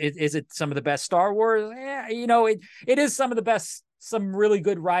know, is it some of the best Star Wars? Yeah, you know, it is some of the best, some really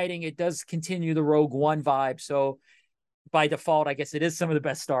good writing. It does continue the Rogue One vibe. So by default, I guess it is some of the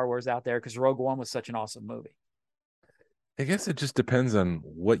best Star Wars out there, because Rogue One was such an awesome movie. I guess it just depends on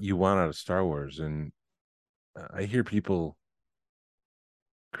what you want out of Star Wars. And I hear people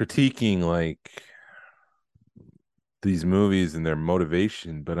critiquing like these movies and their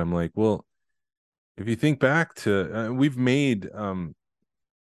motivation, but I'm like, well, if you think back to, we've made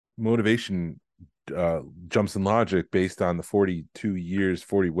motivation jumps in logic based on the 40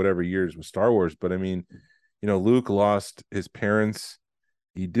 whatever years with Star Wars. But I mean, you know, Luke lost his parents.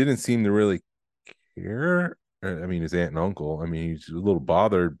 He didn't seem to really care. I mean, his aunt and uncle, I mean, he's a little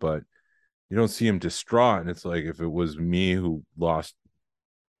bothered, but you don't see him distraught. And it's like, if it was me who lost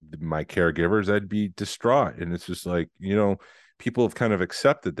my caregivers, I'd be distraught. And it's just like, you know, people have kind of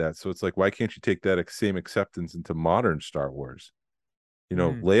accepted that. So it's like, why can't you take that same acceptance into modern Star Wars? You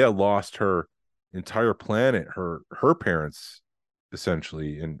know, Leia lost her entire planet, her parents,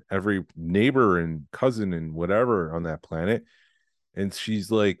 essentially, and every neighbor and cousin and whatever on that planet. And she's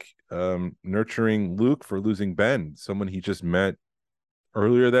like nurturing Luke for losing Ben, someone he just met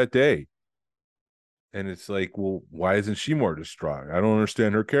earlier that day. And it's like, well, why isn't she more distraught? I don't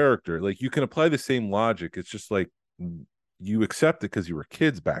understand her character. Like, you can apply the same logic. It's just like, you accept it because you were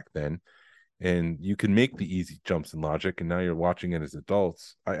kids back then, and you can make the easy jumps in logic, and now you're watching it as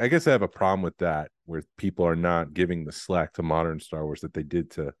adults. I guess I have a problem with that, where people are not giving the slack to modern Star Wars that they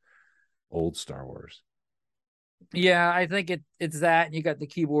did to old Star Wars. Yeah, I think it's that, and you got the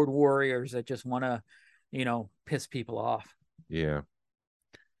keyboard warriors that just want to, you know, piss people off. Yeah.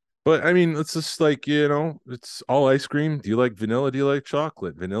 But I mean, it's just like, you know, it's all ice cream. Do you like vanilla? Do you like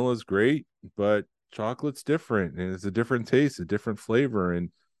chocolate? Vanilla's great, but chocolate's different, and it's a different taste, a different flavor.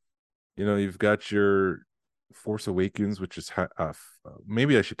 And, you know, you've got your Force Awakens, which is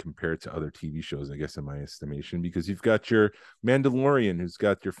maybe I should compare it to other TV shows, I guess, in my estimation, because you've got your Mandalorian, who's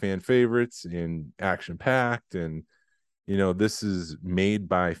got your fan favorites and action packed. And, you know, this is made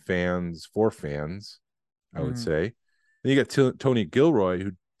by fans for fans, I would say. And you got Tony Gilroy,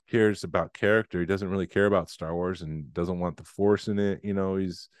 who cares about character. He doesn't really care about Star Wars and doesn't want the Force in it. You know,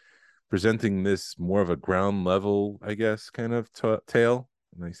 he's presenting this more of a ground level, I guess, kind of tale.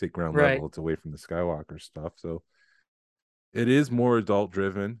 When I say ground level, it's away from the Skywalker stuff. So it is more adult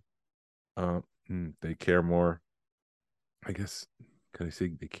driven. They care more, I guess. Can I say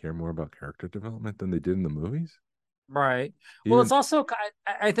they care more about character development than they did in the movies? Right. Well, it's also,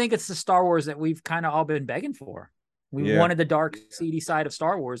 I think it's the Star Wars that we've kind of all been begging for. We wanted the dark, seedy side of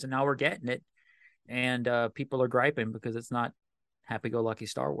Star Wars, and now we're getting it. And people are griping because it's not happy-go-lucky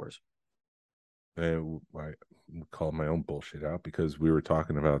Star Wars. I called my own bullshit out, because we were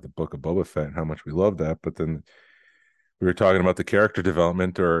talking about the Book of Boba Fett and how much we love that, but then we were talking about the character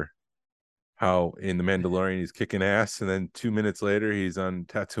development, or how in The Mandalorian he's kicking ass, and then 2 minutes later he's on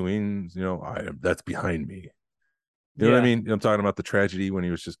Tatooine. You know, that's behind me. You know what I mean? I'm talking about the tragedy when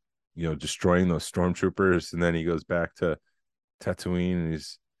he was just, you know, destroying those stormtroopers, and then he goes back to Tatooine and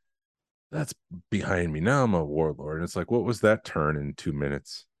that's behind me. Now I'm a warlord. And it's like, what was that turn in 2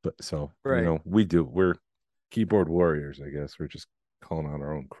 minutes? But so, you know, we're keyboard warriors, I guess. We're just calling out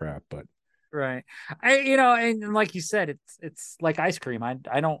our own crap, but you know, and like you said, it's like ice cream.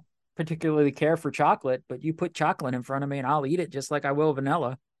 I don't particularly care for chocolate, but you put chocolate in front of me and I'll eat it just like I will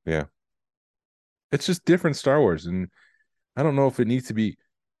vanilla. Yeah. It's just different Star Wars, and I don't know if it needs to be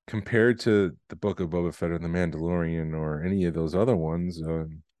compared to the Book of Boba Fett or the Mandalorian or any of those other ones.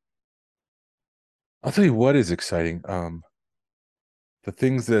 I'll tell you what is exciting.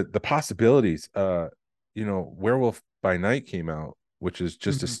 The possibilities, you know, Werewolf by Night came out, which is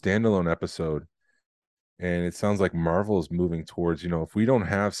just a standalone episode. And it sounds like Marvel is moving towards, you know, if we don't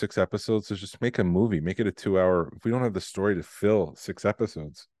have 6 episodes, let's just make a movie, make it a 2-hour. If we don't have the story to fill 6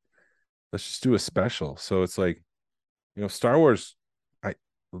 episodes, let's just do a special. So it's like, you know, Star Wars, I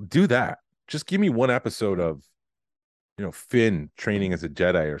do that. Just give me 1 episode of, you know, Finn training as a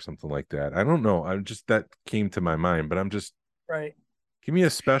Jedi or something like that. I don't know. That came to my mind, but I'm just give me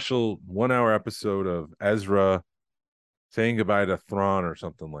a special 1-hour episode of Ezra saying goodbye to Thrawn or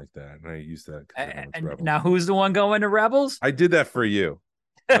something like that. And I use that. And now who's the one going to Rebels? I did that for you.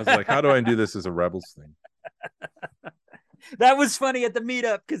 I was like, how do I do this as a Rebels thing? That was funny at the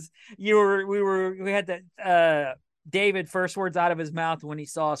meetup because we had that David first words out of his mouth when he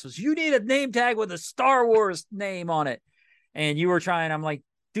saw us was, "You need a name tag with a Star Wars name on it," and you were trying. I'm like,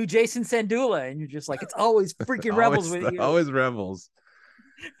 "Do Jason Sandula," and you're just like, "It's always freaking Rebels with you." Always Rebels.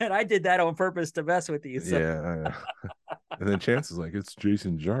 And I did that on purpose to mess with you. So. Yeah. And then Chance is like, "It's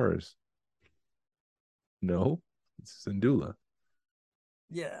Jason Jarvis." No, it's Sandula.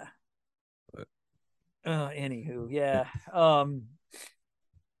 Yeah. But... anywho, yeah.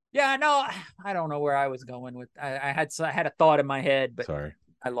 Yeah, no, I don't know where I was going with. I had a thought in my head, but sorry,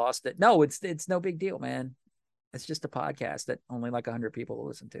 I lost it. No, it's no big deal, man. It's just a podcast that only like 100 people will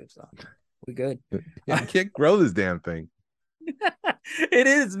listen to, so we good. Yeah, you can't grow this damn thing. It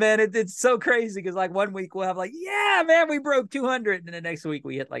is, man. It's so crazy because like one week we'll have like, yeah, man, we broke 200, and then the next week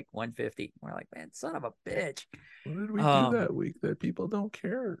we hit like 150. We're like, man, son of a bitch. What did we do that week that people don't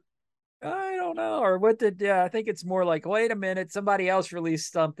care? I don't know. Or what did, yeah, I think it's more like, wait a minute, somebody else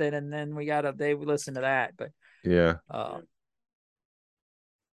released something and then they listen to that. But yeah.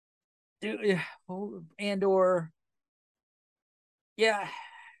 Andor. Yeah.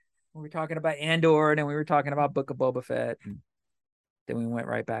 We were talking about Andor and then we were talking about Book of Boba Fett. And then we went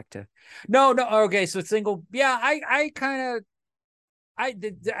right back to, no. Okay. So single. Yeah. I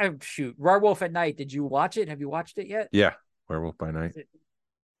did. Shoot. Werewolf at Night. Did you watch it? Have you watched it yet? Yeah. Werewolf by Night.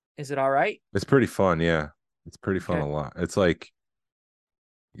 Is it all right? It's pretty fun. Yeah. It's pretty fun. Okay. A lot. It's like,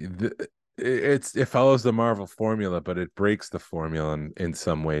 it follows the Marvel formula, but it breaks the formula in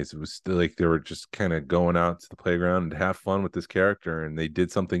some ways. It was still like they were just kind of going out to the playground and have fun with this character, and they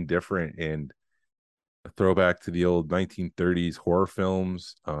did something different and a throwback to the old 1930s horror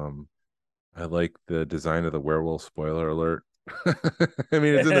films. I like the design of the werewolf. Spoiler alert. I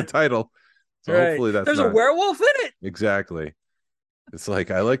mean, it's in the title, so right. Hopefully that's there's a werewolf in it. Exactly. It's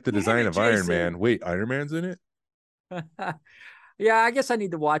like, I like the design of Iron Man. Wait, Iron Man's in it? Yeah, I guess I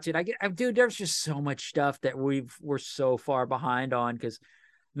need to watch it. Dude, there's just so much stuff that we're so far behind on because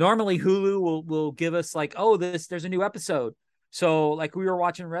normally Hulu will give us like, oh, there's a new episode. So like we were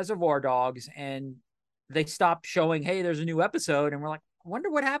watching Reservoir Dogs and they stopped showing, hey, there's a new episode, and we're like, I wonder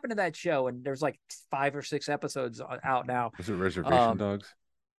what happened to that show. And there's like 5 or 6 episodes out now. Was it Reservation Dogs?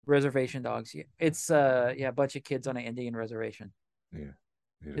 Reservation Dogs. Yeah. It's a bunch of kids on an Indian reservation. Yeah.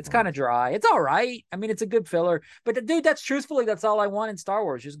 It's kind of dry. It's all right. I mean, it's a good filler. But dude, that's all I want in Star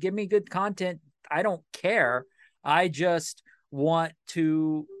Wars. Just give me good content. I don't care. I just want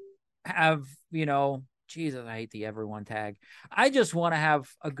to have, Jesus, I hate the everyone tag. I just want to have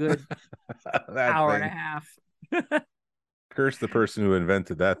a good hour and a half. Curse the person who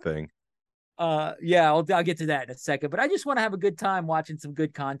invented that thing. Yeah, I'll get to that in a second. But I just want to have a good time watching some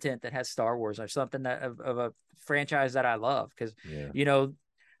good content that has Star Wars or something of a franchise that I love. Because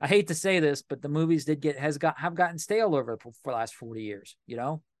I hate to say this, but the movies have gotten stale over for the last 40 years.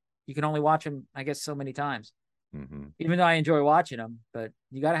 You can only watch them, I guess, so many times. Mm-hmm. Even though I enjoy watching them, but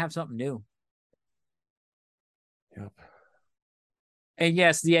you got to have something new. Yep. And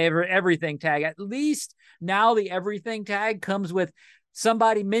yes, the everything tag. At least now the everything tag comes with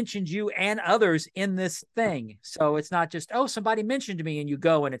somebody mentioned you and others in this thing. So it's not just, oh, somebody mentioned me and you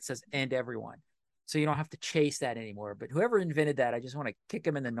go and it says, and everyone. So you don't have to chase that anymore. But whoever invented that, I just want to kick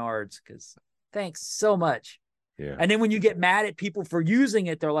them in the nards because thanks so much. Yeah. And then when you get mad at people for using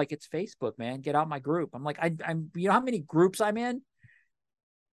it, they're like, it's Facebook, man. Get out my group. I'm like, I'm you know how many groups I'm in?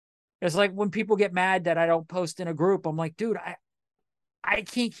 It's like when people get mad that I don't post in a group, I'm like, dude, I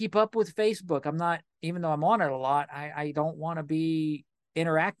can't keep up with Facebook. I'm not, even though I'm on it a lot, I don't want to be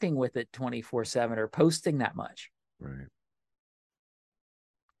interacting with it 24/7 or posting that much. Right.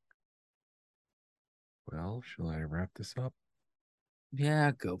 Well, shall I wrap this up?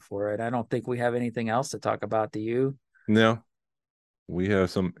 Yeah, go for it. I don't think we have anything else to talk about. Do you? No. We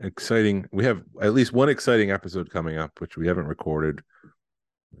have we have at least one exciting episode coming up, which we haven't recorded.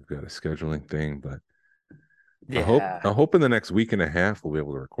 We've got a scheduling thing, but yeah. I hope in the next week and a half we'll be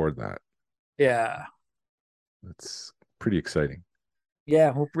able to record that. Yeah. That's pretty exciting.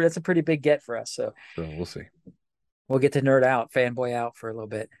 Yeah, well, that's a pretty big get for us. So we'll see. We'll get to nerd out, fanboy out for a little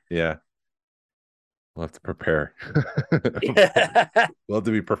bit. Yeah. We'll have to prepare. Yeah. We'll have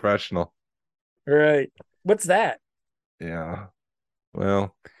to be professional. Right. What's that? Yeah.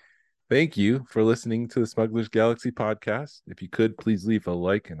 Well, thank you for listening to the Smugglers Galaxy podcast. If you could, please leave a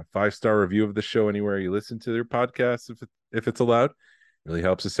like and a 5-star review of the show anywhere you listen to their podcasts, if it's allowed. It really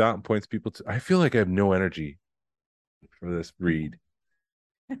helps us out and points people to. I feel like I have no energy for this read.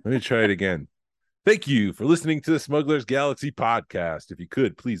 Let me try it again. Thank you for listening to the Smugglers Galaxy podcast. If you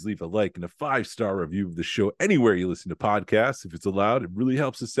could, please leave a like and a 5-star review of the show anywhere you listen to podcasts. If it's allowed, it really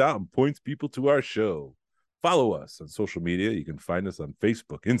helps us out and points people to our show. Follow us on social media. You can find us on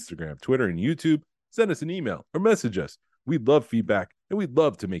Facebook, Instagram, Twitter, and YouTube. Send us an email or message us. We'd love feedback, and we'd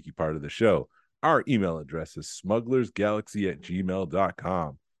love to make you part of the show. Our email address is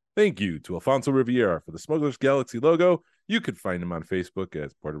smugglersgalaxy@gmail.com. Thank you to Alfonso Riviera for the Smugglers Galaxy logo. You can find him on Facebook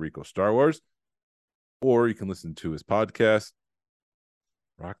as Puerto Rico Star Wars, or you can listen to his podcast,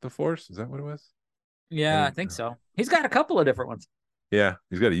 Rock the Force. Is that what it was? Yeah, I think so. He's got a couple of different ones. Yeah,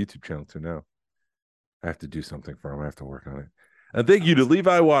 he's got a YouTube channel too now. I have to do something for him. I have to work on it. And thank you to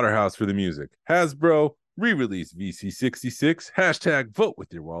Levi Waterhouse for the music. Hasbro, re-release VC66, hashtag vote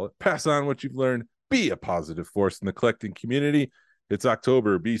with your wallet, pass on what you've learned, be a positive force in the collecting community. It's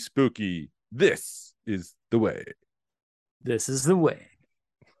October, be spooky. This is the way. This is the way.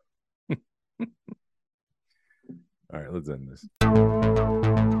 All right, let's end this.